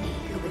against any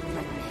who would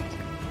threaten it.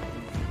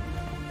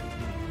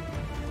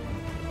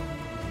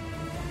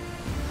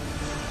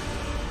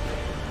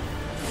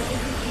 They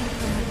who came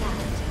from the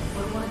past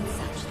were one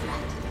such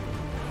threat.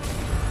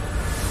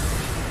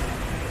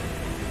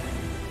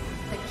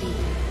 The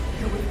Geek,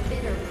 who with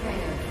bitter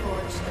prayer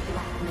forged the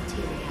black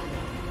materia.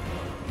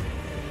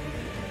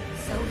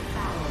 So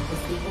foul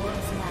was the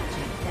orb's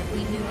magic that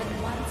we knew at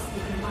once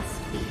it must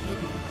be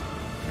hidden,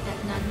 that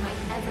none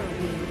might ever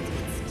wield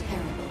its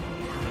terrible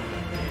power.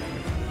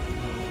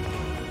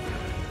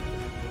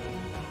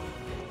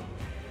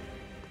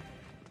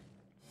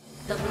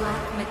 The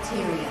black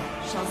materia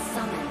shall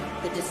summon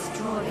the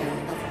destroyer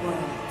of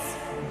worlds.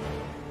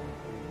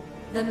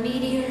 The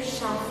meteor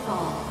shall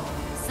fall,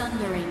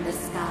 sundering the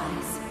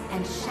skies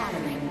and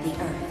shattering the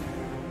earth.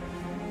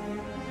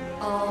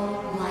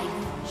 All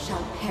life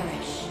shall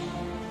perish.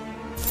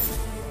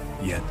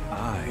 Yet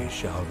I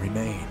shall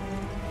remain.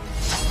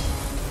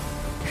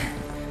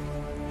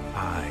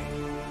 I,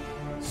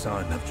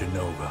 son of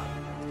Genova,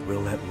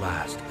 will at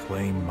last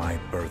claim my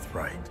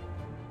birthright.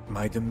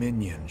 My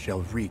dominion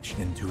shall reach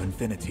into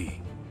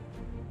infinity.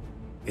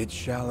 It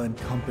shall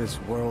encompass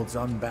worlds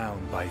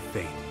unbound by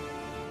fate,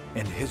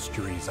 and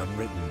histories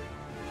unwritten.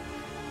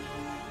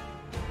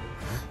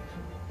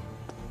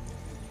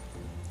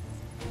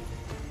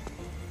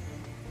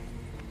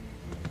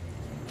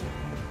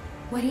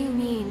 What do you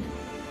mean?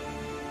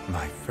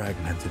 My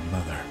fragmented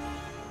mother.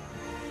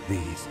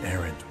 These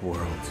errant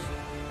worlds,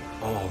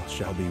 all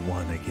shall be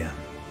one again.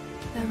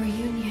 The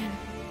reunion.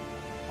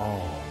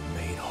 All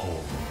made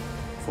whole,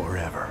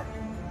 forever.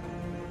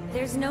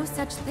 There's no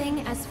such thing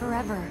as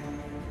forever.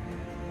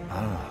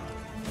 Ah.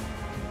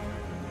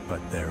 But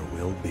there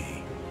will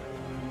be.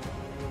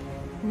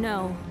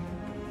 No.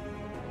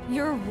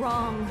 You're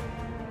wrong.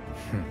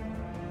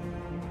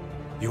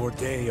 Your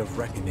day of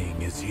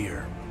reckoning is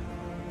here.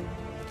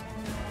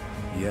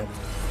 Yet,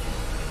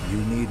 you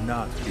need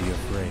not be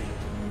afraid.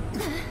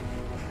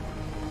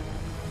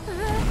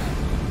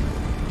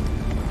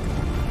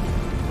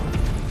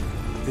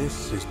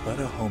 This is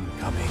but a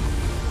homecoming.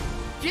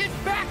 Get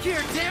back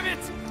here, damn it!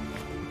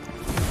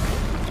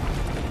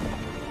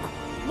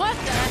 What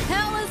the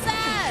hell is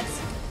that?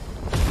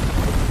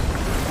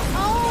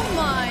 Oh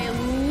my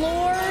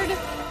lord!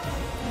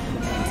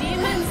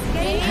 Demons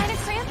Getting Gate? kind of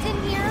cramped in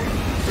here.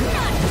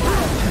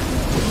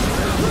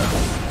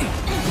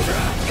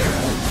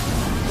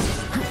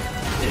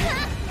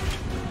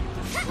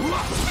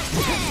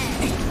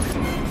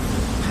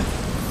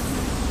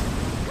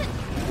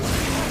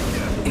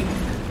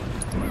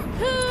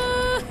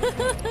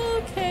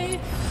 Okay.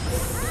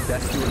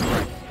 That's doing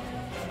right.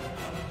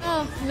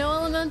 Oh, no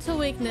elemental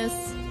weakness.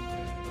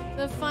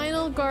 The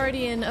final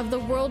guardian of the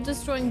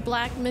world-destroying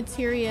black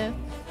materia.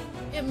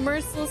 It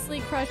mercilessly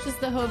crushes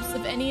the hopes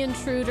of any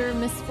intruder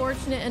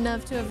misfortunate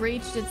enough to have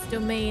reached its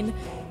domain,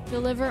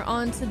 deliver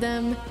unto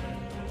them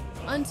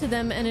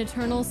an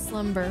eternal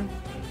slumber.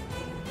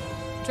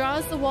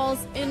 Draws the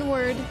walls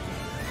inward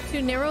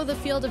to narrow the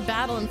field of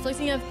battle,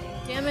 inflicting enough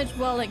damage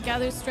while it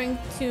gathers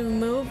strength to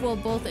move will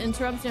both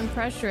interrupt and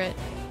pressure it.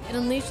 It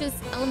unleashes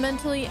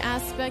elementally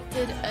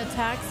aspected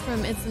attacks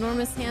from its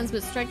enormous hands,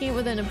 but striking it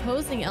with an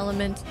opposing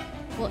element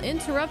will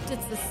interrupt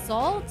its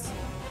assault?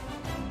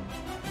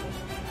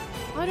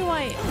 How do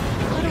I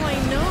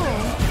know?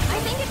 I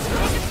think it's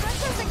trying to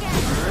crush us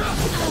again.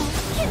 Oh,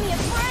 give me a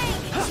break.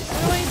 What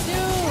do I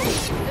do?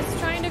 It's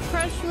trying to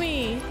crush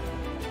me.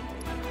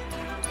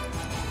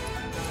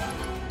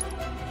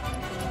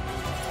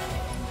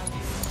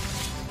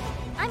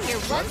 I'm your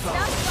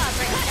one-stop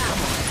slobber shop.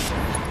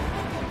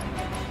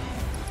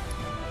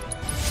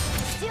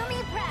 Do me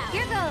proud.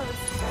 Here goes.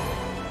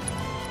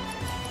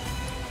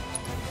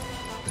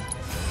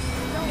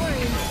 Don't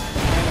worry.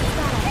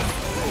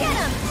 Get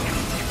him!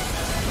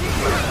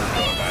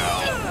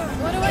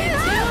 What do I do?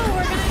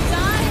 We're gonna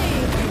die.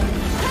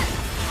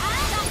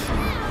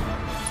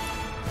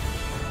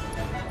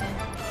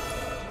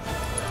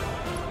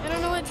 I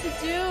don't know what to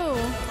do.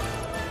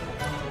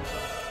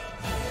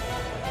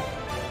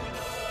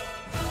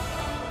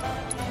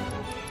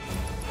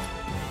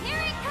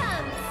 Here it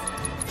comes.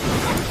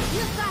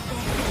 You've got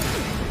this.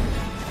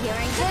 You're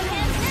in good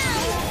hands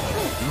now.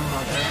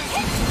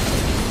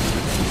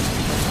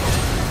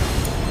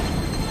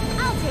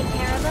 I'll take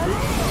care of them.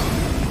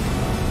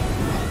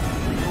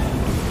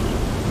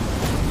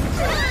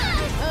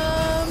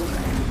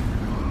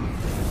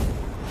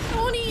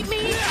 Don't eat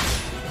me.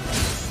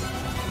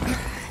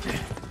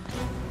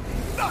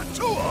 Not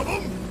two of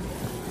them!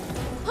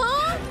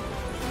 Huh?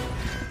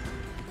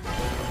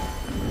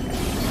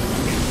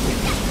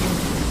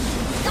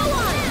 Go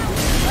on.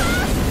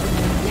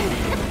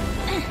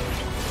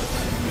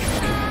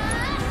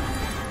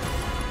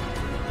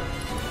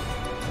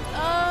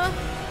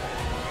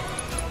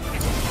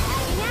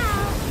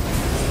 Now.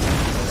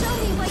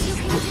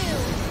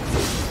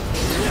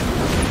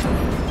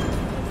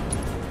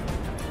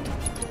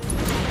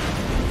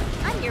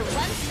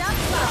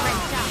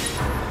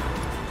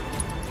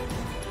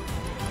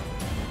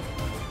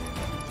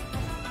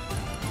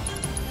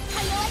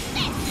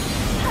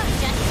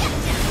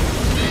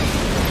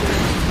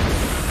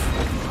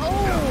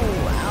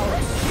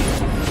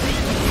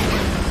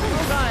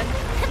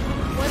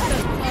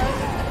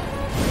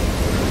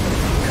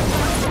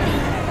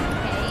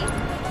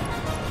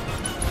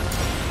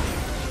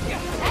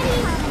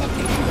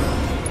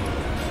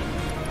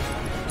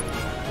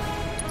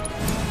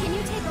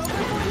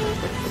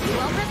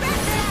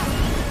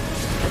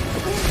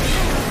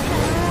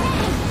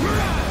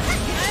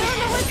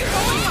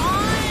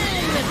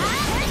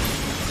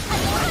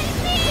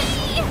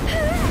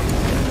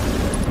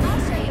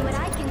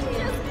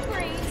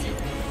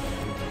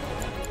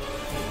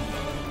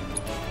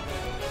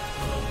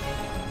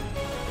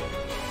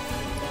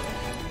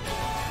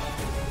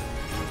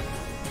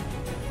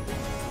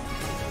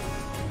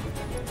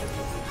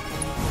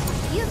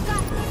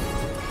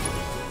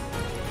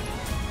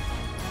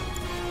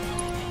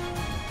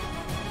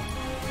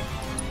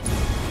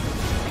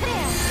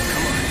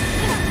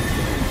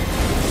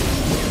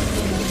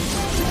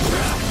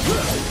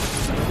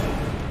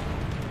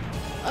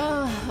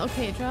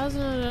 Okay, draws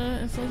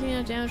inflicting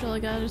a damage while I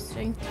got a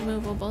strength to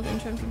move while both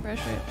interrupt and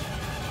pressure it.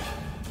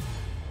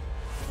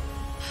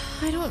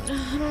 I don't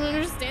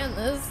understand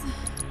this.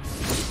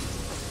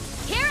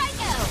 Here I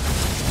go!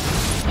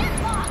 Get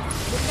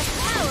lost with the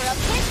power of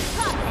his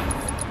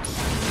puppets!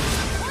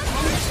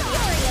 And the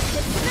fury of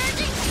the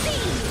surging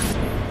seas!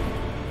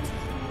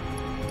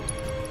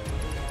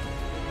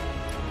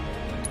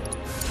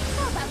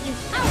 How about you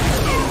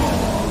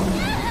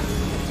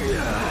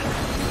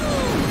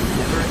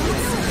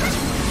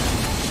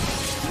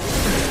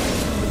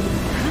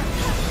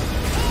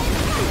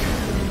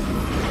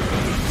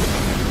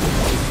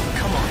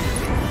Come on.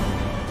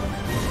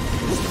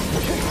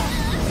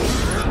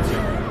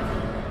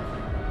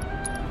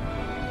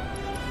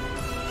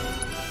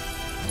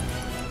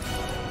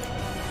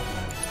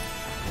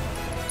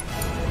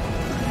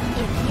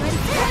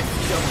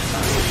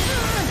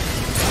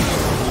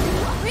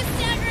 We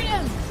staggered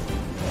him!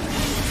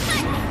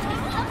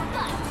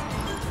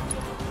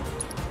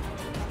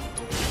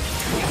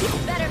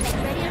 better make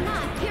ready or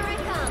not. Here I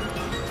come.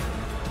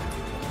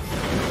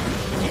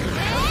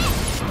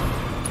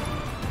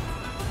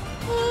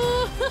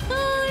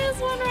 There's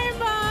one right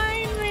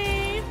behind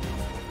me.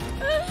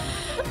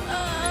 Come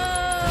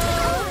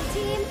on,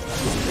 team.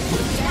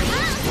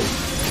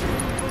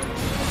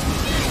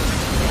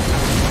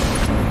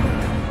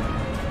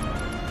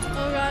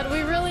 Oh god, we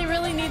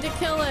really need to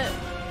kill it.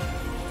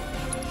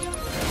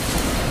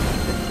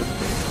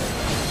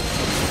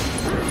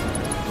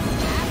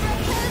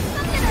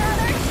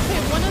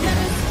 Okay, one of them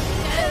is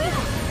dead.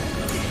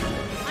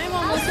 I'm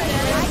almost dead.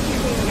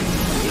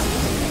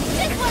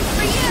 This one's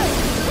for you.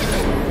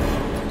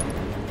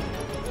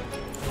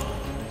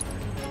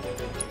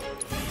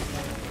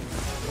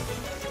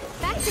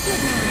 Back to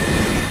good now.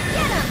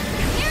 Get him!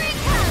 Here he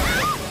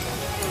comes!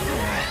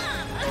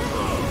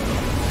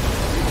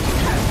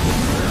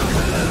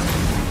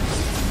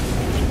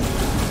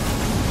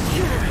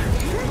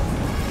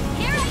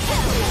 Here I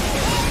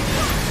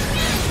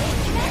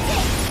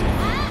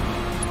come!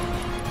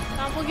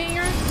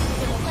 Doppelganger?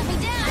 Let me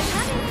down! I'm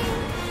coming!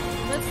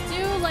 Let's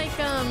do like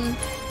a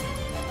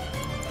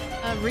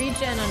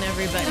regen on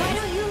everybody. Why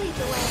don't you lead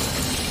the way?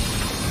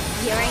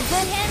 You're in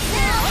good hands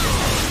now!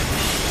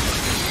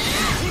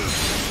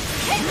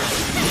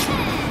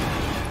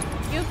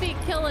 Goofy,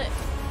 kill it.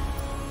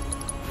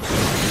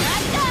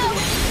 Let's go!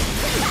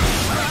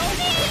 Follow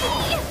me!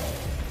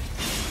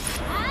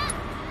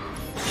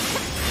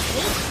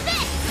 Eat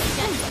this!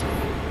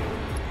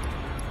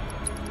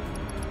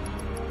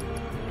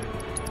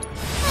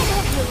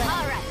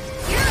 All right,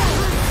 you're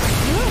over.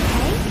 You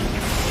okay?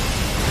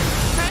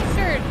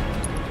 Pressured.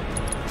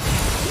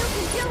 You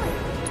can do it.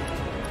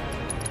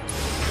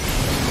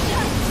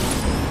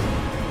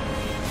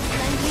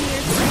 Lend me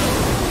your strength.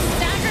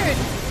 Staggered.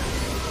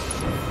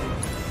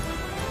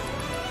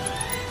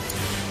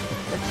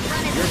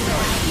 Run it through.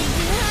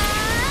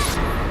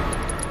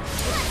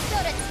 Let's go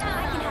to town.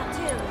 I can help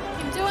too.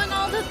 Keep doing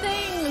all the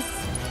things.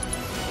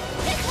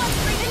 This one's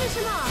for finish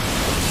him off.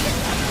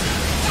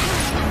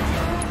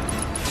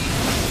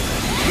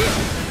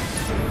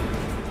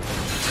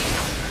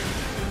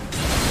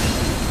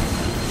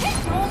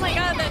 Oh my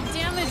god, that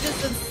damage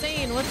is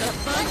insane. What the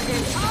fuck?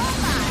 It's all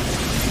mine.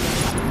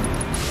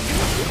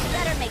 You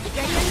better make it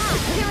ready or not.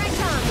 Here I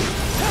come.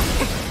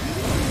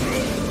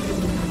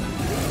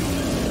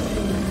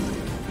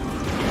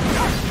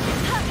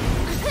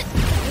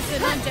 Is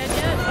it not dead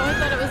yet? Oh, I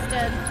thought it was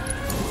dead.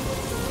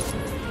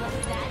 Was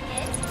that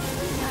it?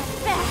 Not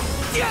bad.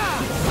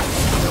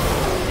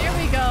 There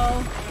we go.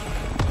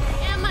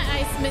 And my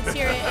ice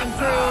materia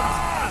improved.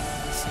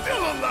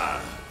 Still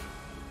alive!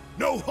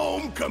 No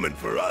homecoming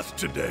for us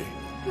today.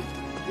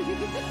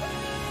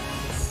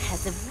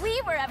 As if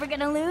we were ever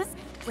gonna lose,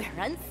 we're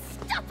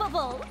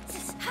unstoppable.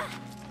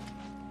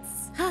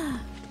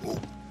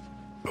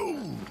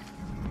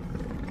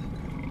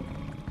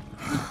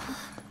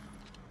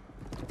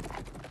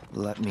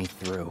 Let me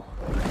through.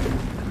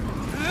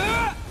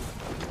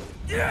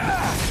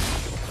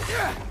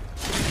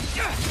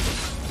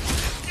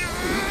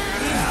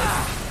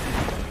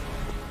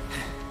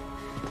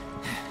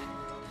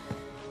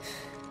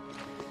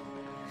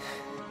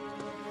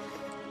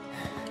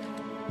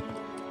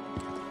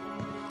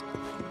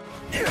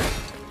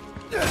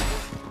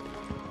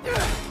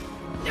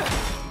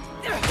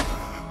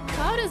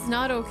 Cloud is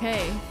not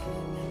okay.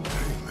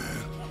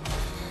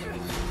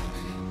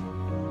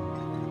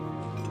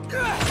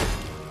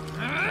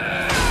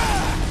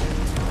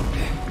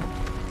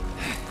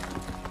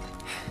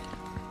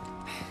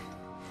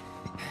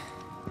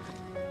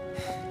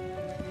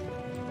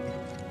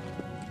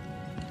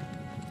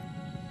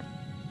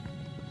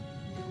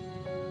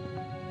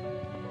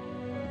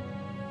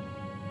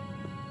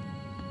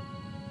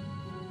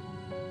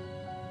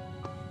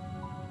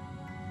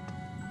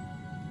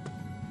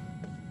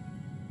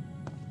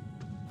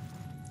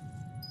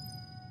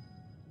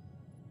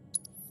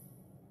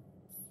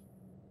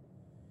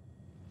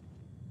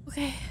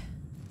 Okay.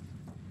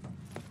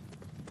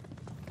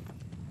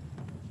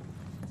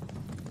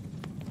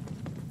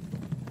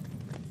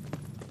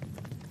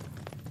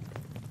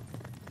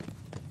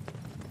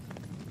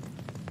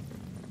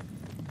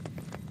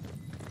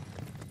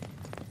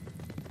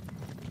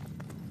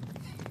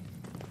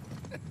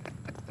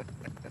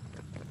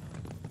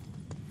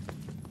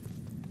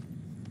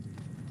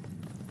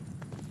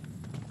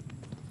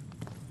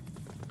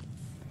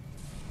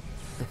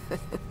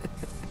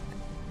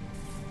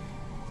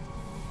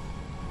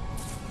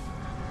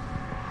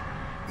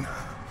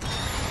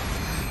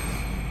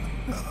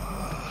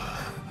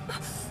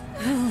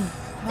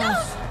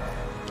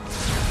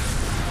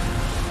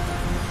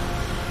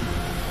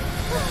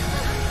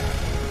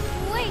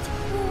 Wait,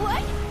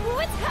 what?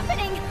 What's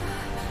happening?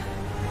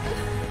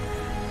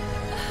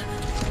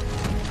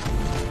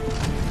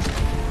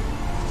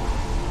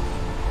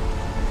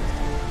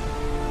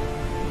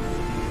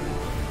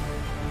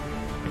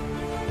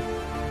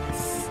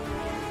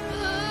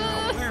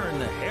 Now, where in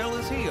the hell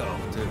is he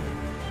off to?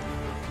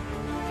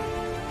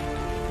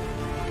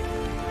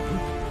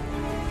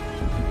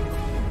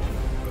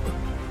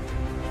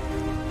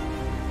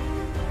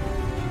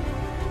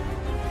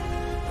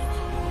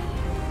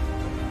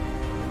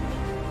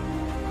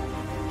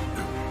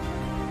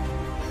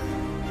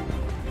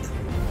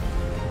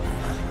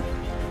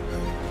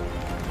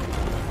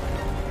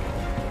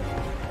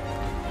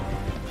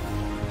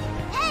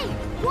 Hey,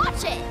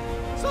 watch it!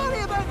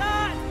 Sorry about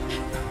that!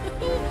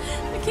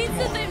 The kids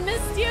said they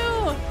missed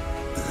you!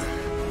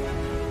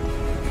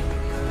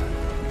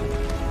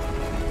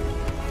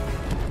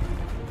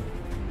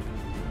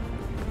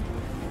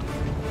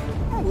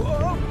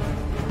 Whoa!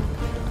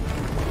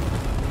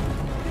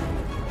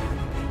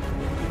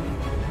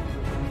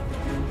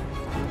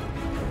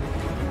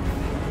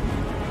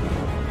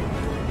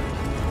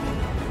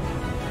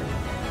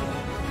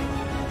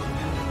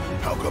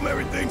 How come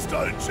everything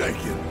started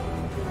shaking?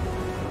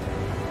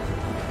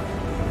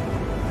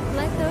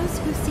 Let those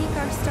who seek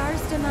our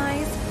star's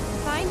demise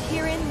find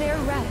herein their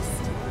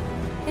rest.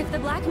 If the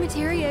black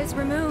materia is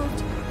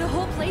removed, the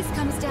whole place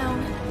comes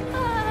down.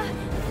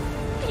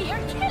 You're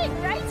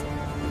kidding, right?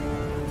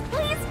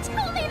 Please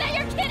tell me that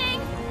you're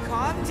kidding!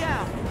 Calm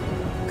down.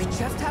 We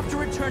just have to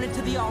return it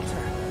to the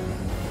altar.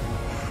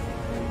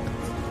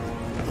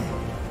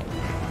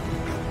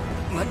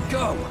 Let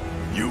go!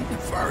 You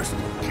first,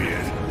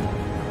 kid.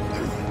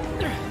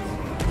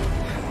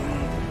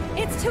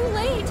 It's too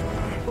late!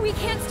 We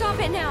can't stop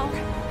it now.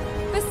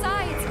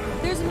 Besides,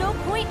 there's no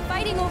point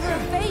fighting over a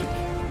fake.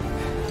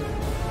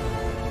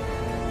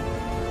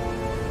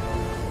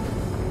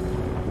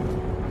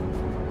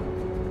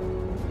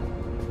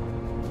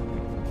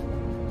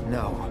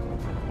 No,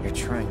 you're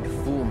trying to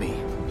fool me.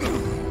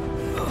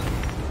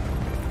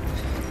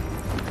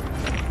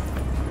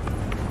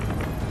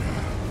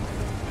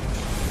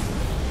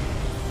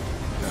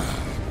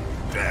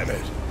 Damn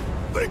it.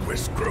 Think we're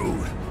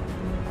screwed.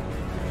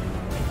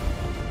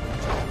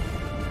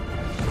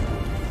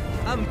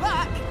 I'm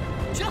back!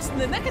 Just in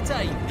the nick of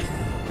time!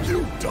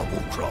 You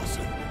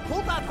double-crossing.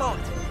 Hold that thought!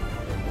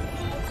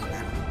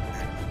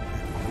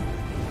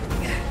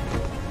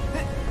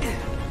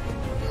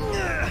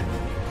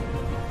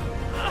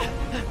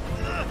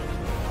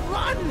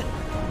 Run!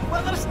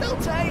 Well, there's still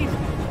time!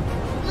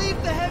 Leave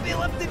the heavy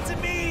lifting to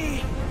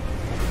me!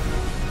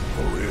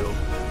 For real.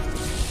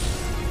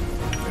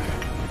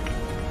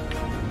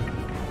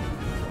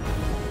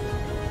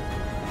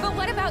 But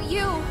what about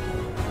you?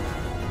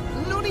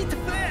 No need to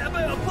fret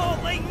about a ball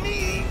like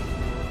me!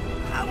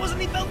 I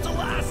wasn't even built to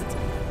last!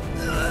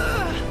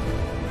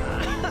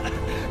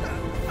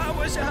 I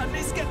wish I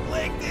hadn't skipped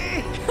leg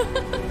day!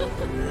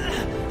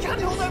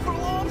 Can't hold out for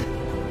long!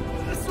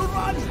 So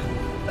run!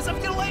 As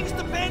if your lives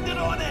depended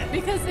on it!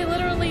 Because they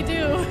literally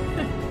do.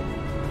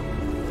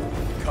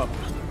 Come.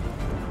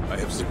 I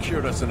have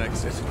secured us an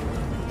exit.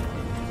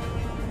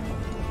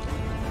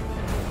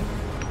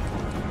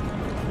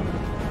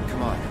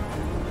 Come on.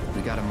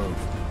 We gotta move.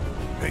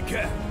 Hey,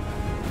 Cat.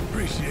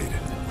 Appreciate it.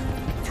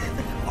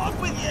 Off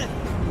with you!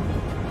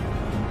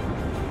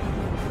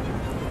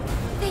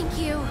 Thank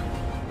you.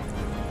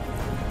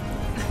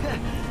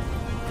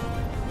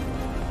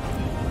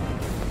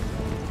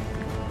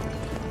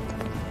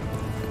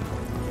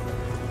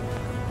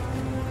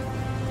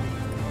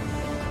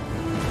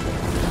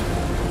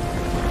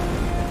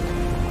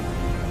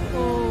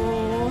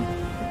 Oh.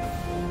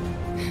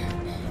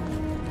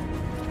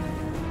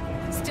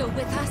 Still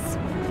with us?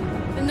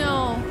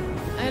 No.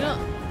 I don't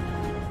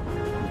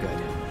Good.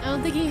 I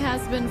don't think he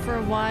has been for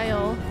a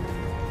while.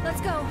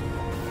 Let's go.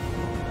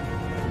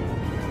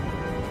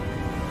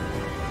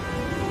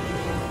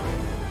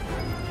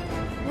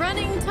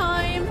 Running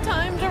time!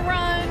 Time to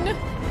run!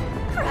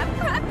 Crap,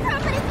 crap,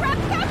 crappity, crap,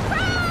 crap,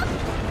 crap!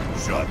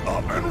 Shut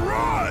up and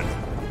run!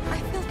 I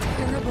feel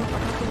terrible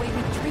about the way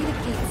we treated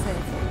Kate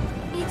Sith.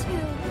 Me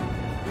too.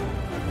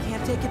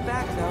 Can't take it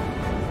back, though.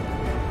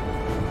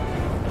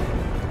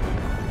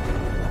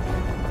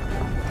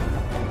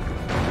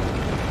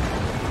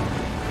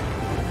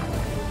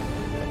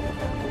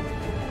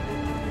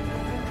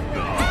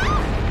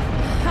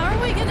 How are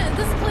we gonna...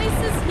 This place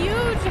is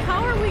huge!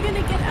 How are we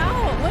gonna get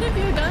out? What have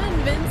you done,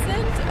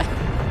 Vincent?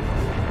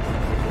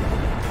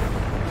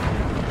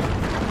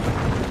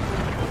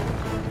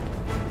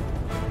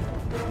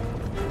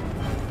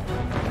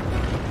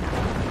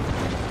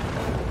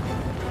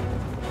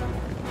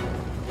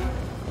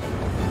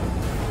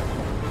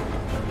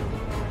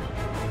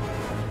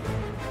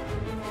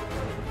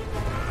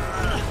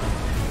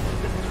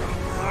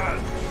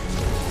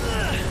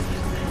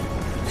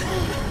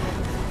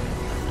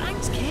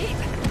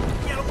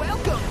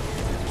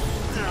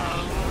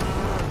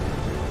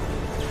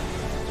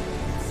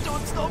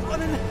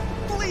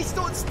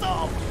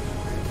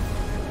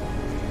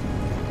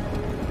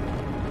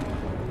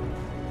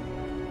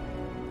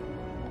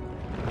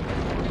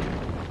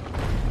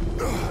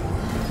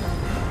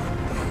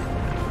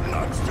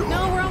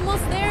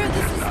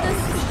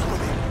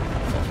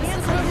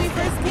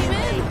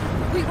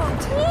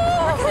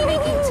 Well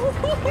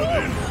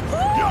then,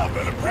 y'all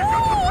better pick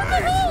up the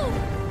pace.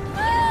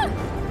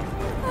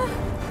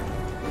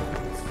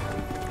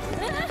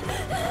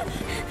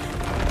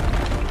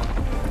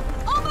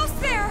 Almost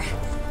there!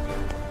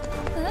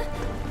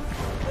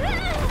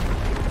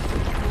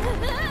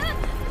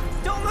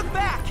 Don't look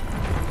back!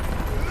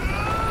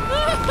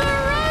 Run,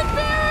 Baron,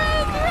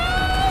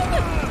 run!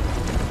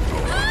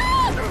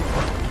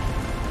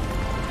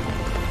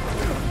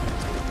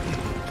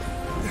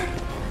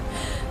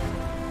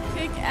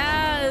 Kick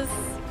ass.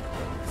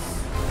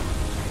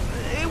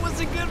 It was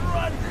a good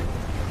run.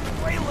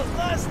 While it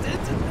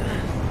lasted.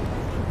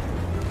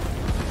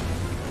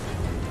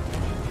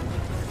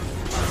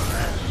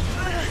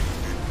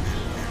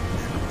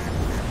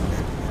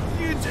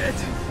 You did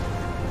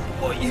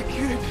what you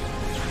could.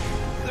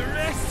 The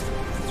rest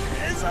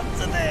is up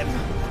to them.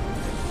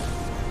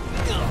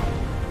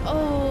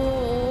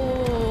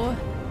 Oh.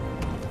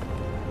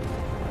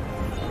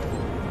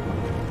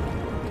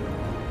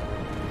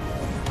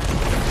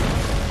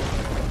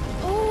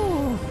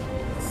 Oh.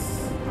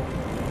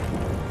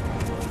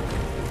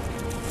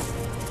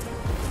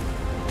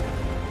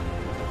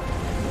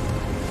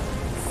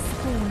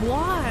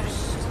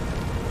 Squashed.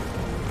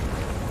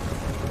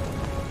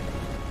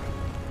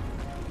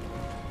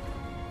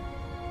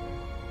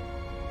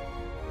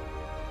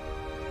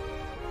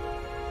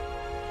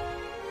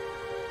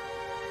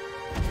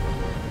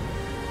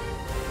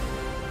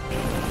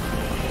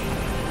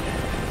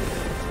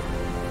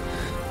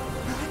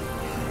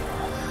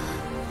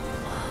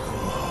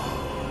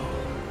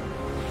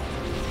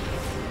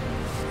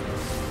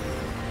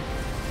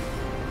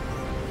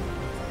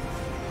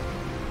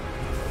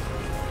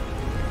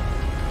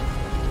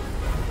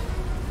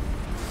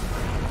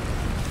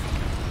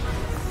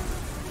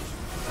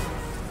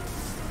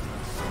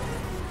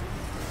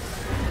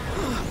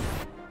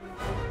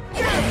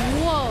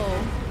 Whoa.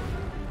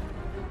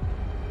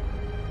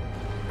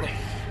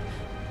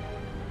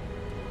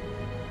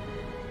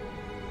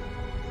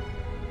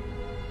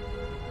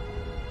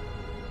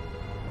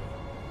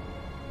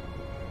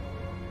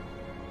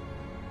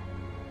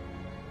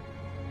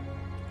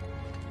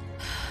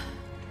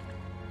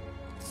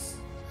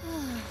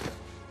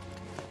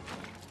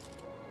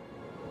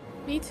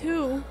 Me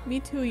too,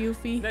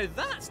 Yuffie. Now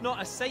that's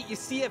not a sight you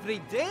see every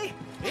day,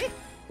 eh?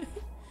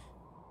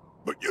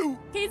 But you,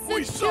 Kate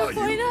we said saw you.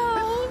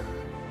 2.0.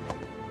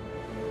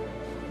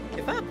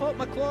 If I popped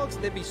my clogs,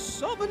 they'd be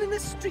sobbing in the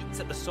streets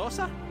at the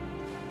saucer.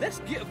 This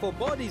beautiful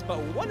body's but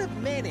one of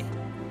many.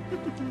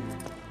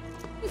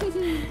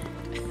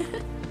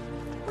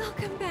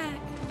 Welcome back.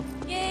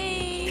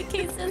 Yay,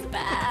 Kate says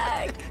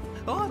back.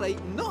 All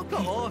right, knock it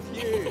off,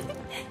 you.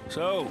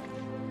 So,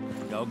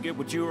 y'all get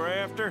what you were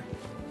after?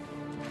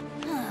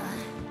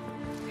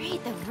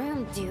 Read the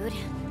room, dude.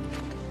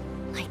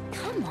 Like,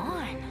 come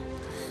on.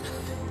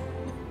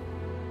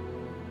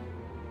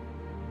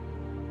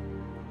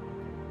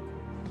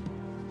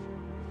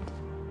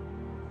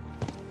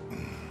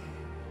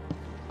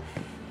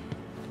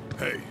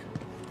 Hey,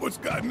 what's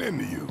gotten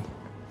into you?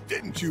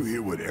 Didn't you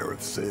hear what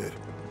Aerith said?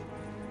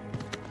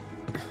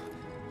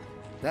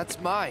 That's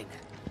mine.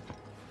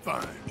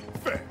 Fine,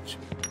 fetch.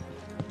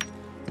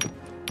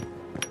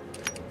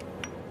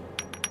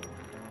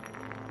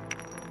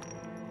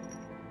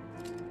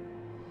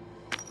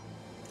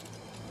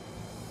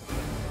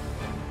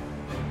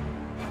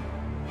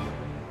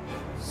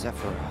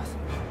 Sephiroth.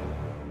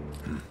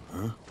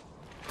 Huh?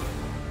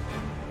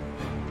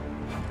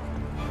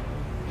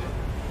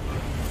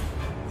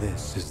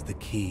 This is the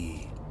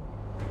key,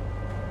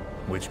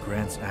 which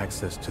grants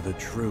access to the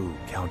true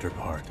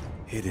counterpart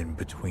hidden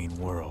between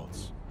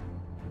worlds.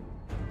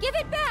 Give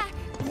it back!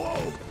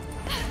 Whoa!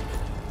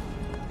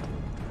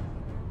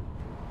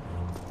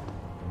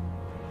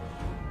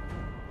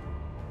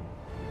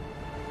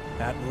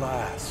 At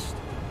last,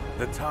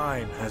 the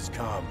time has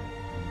come.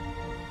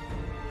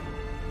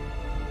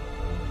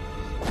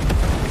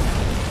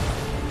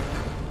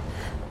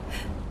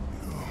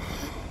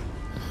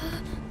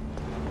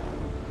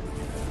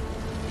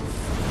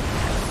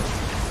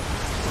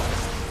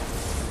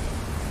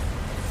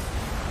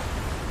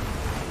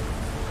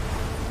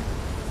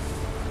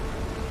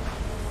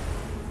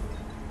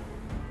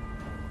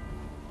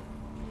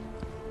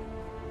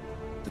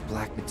 The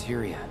black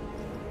materia.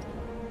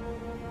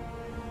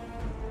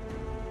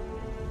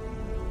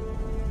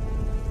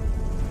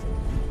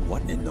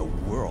 What in the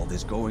world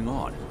is going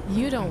on?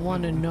 You don't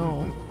want to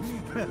know.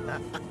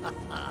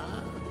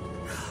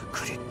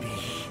 Could it be?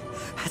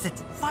 Has it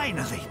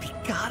finally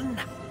begun?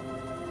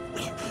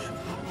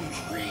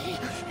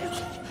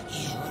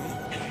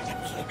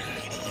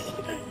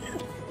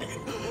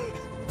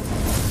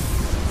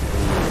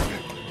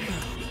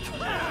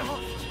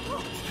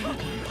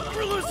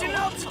 We're losing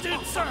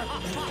altitude, sir!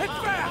 Head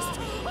fast!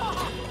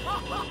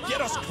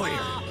 Get us clear!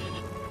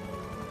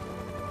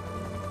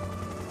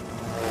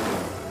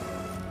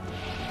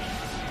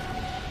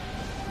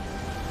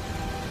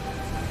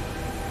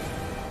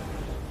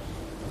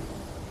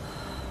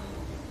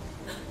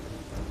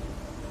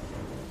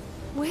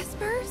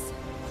 Whispers?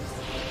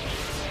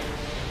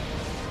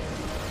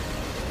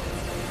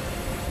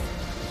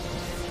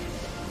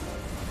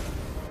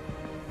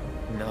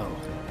 No.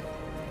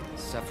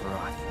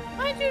 Sephiroth.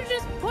 Why'd you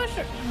just push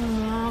her?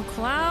 Oh,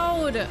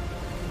 Cloud!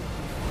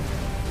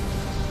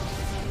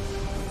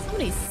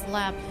 Somebody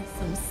slap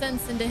some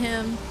sense into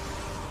him.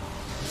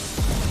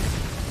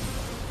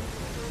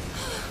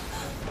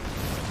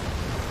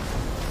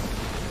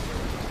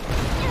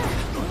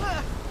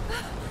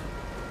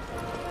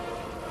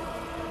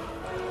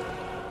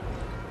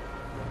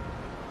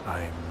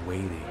 I'm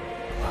waiting.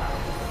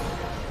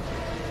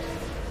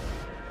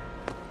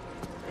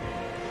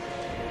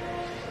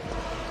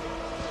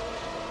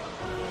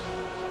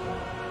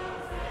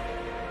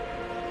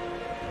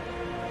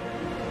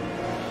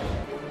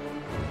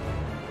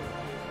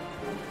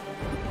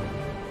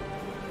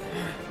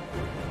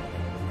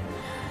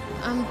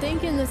 I'm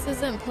thinking this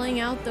isn't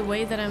playing out the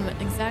way that I'm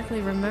exactly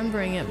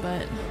remembering it,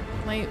 but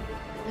I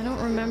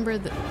don't remember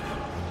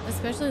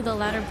especially the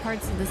latter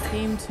parts of this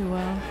game too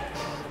well.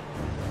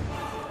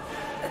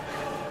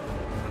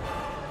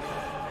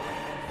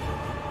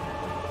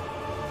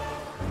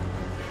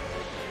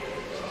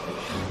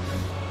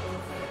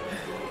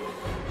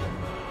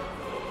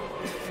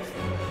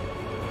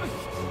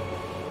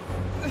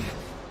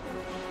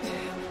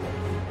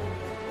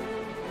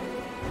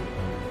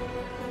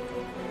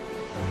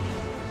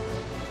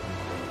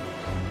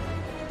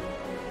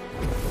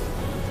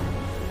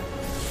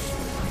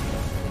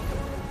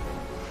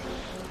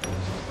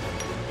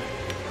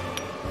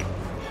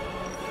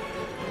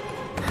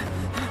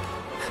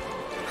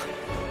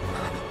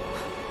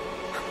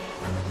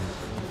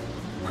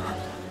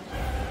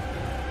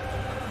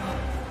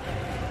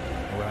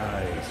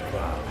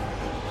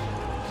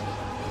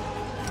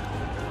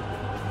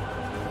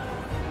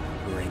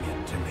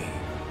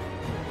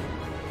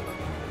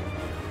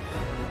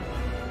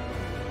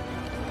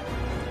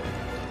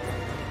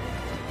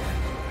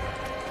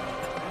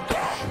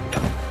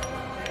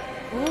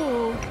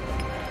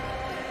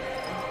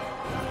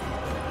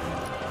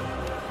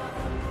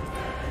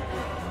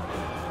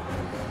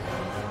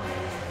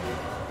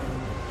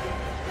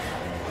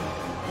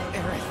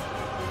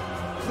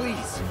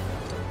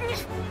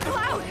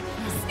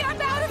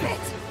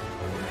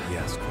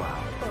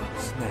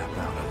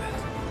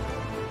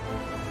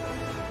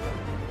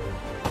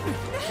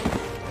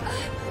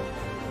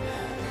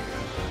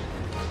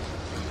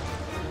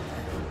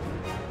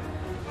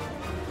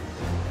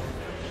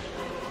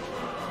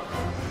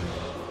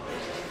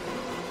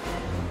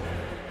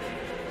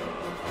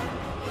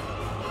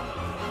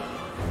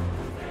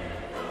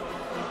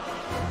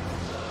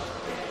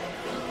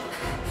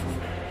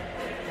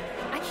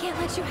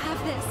 Let you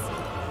have this.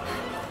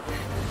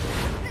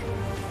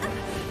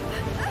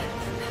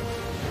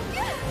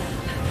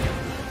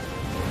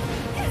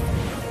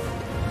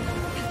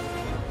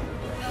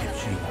 If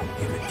she won't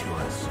give it to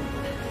us,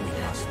 we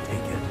must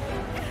take it.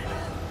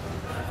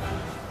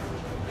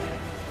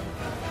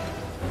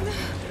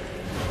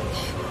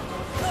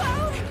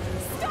 Cloud!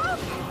 Stop!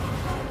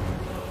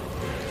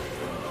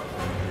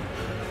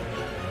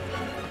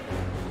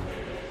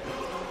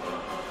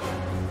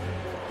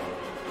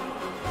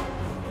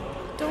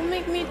 Don't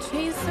make me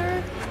chase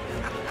her.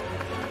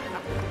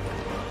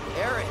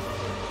 Aaron!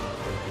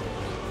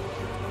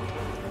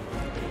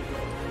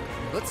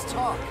 Let's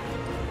talk.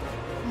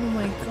 Oh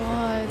my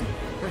god.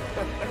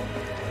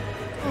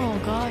 Oh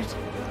god.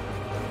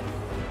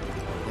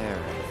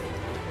 Aaron.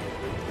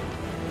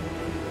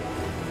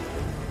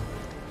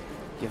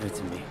 Give it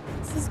to me.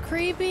 This is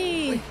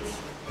creepy. Please.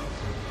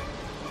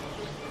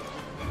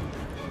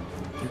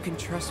 You can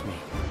trust me.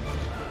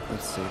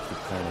 Let's save the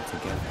planet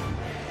together.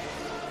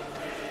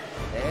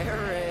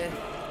 Aaron!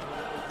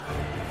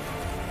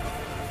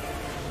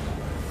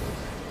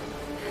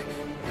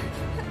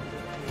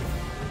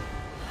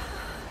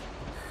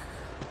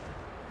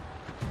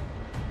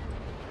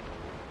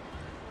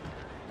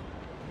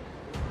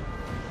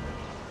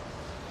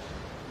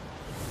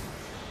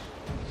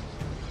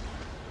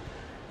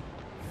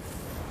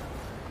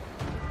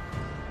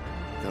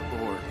 The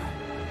orb.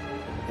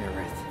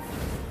 Aerith.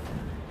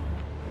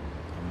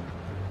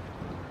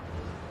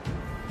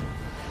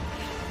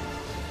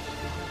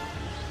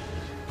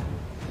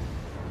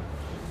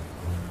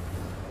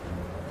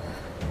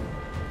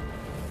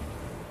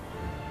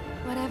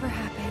 Whatever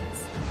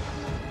happens,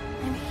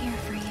 I'm here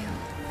for you.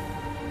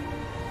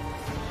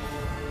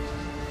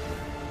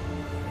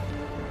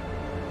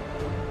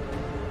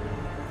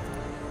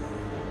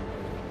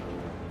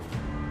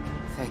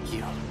 Thank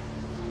you.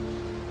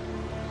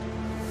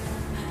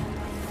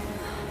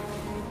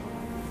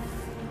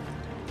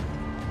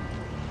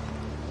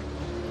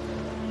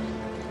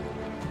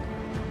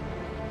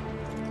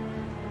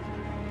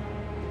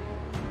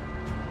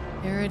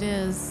 Here it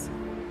is.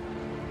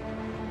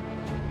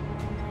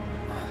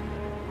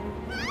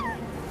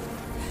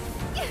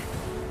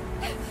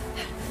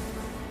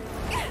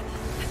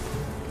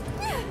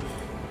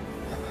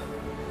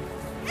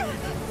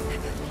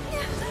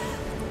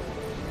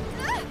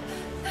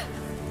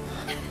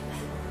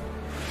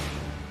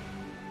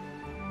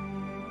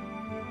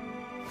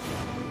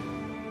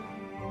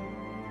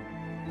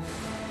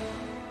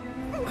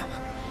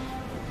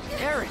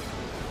 Aaron!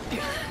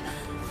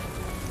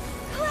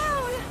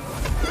 Cloud!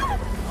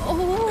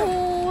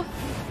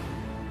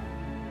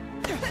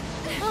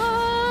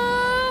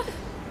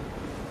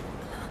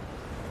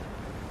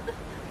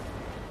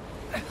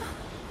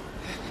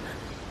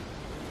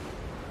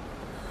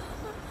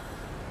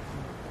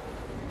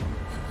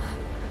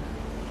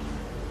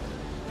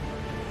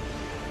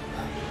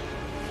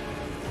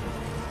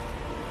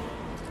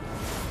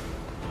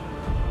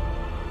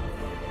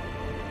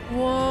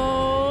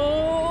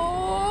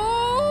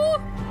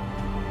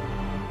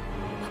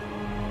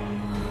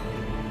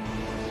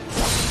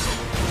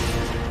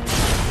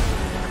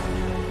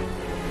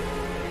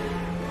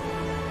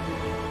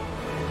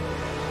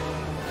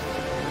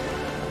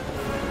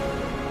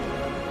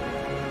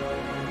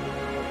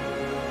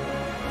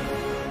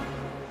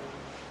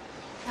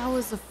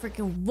 There's a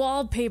freaking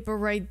wallpaper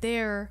right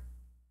there.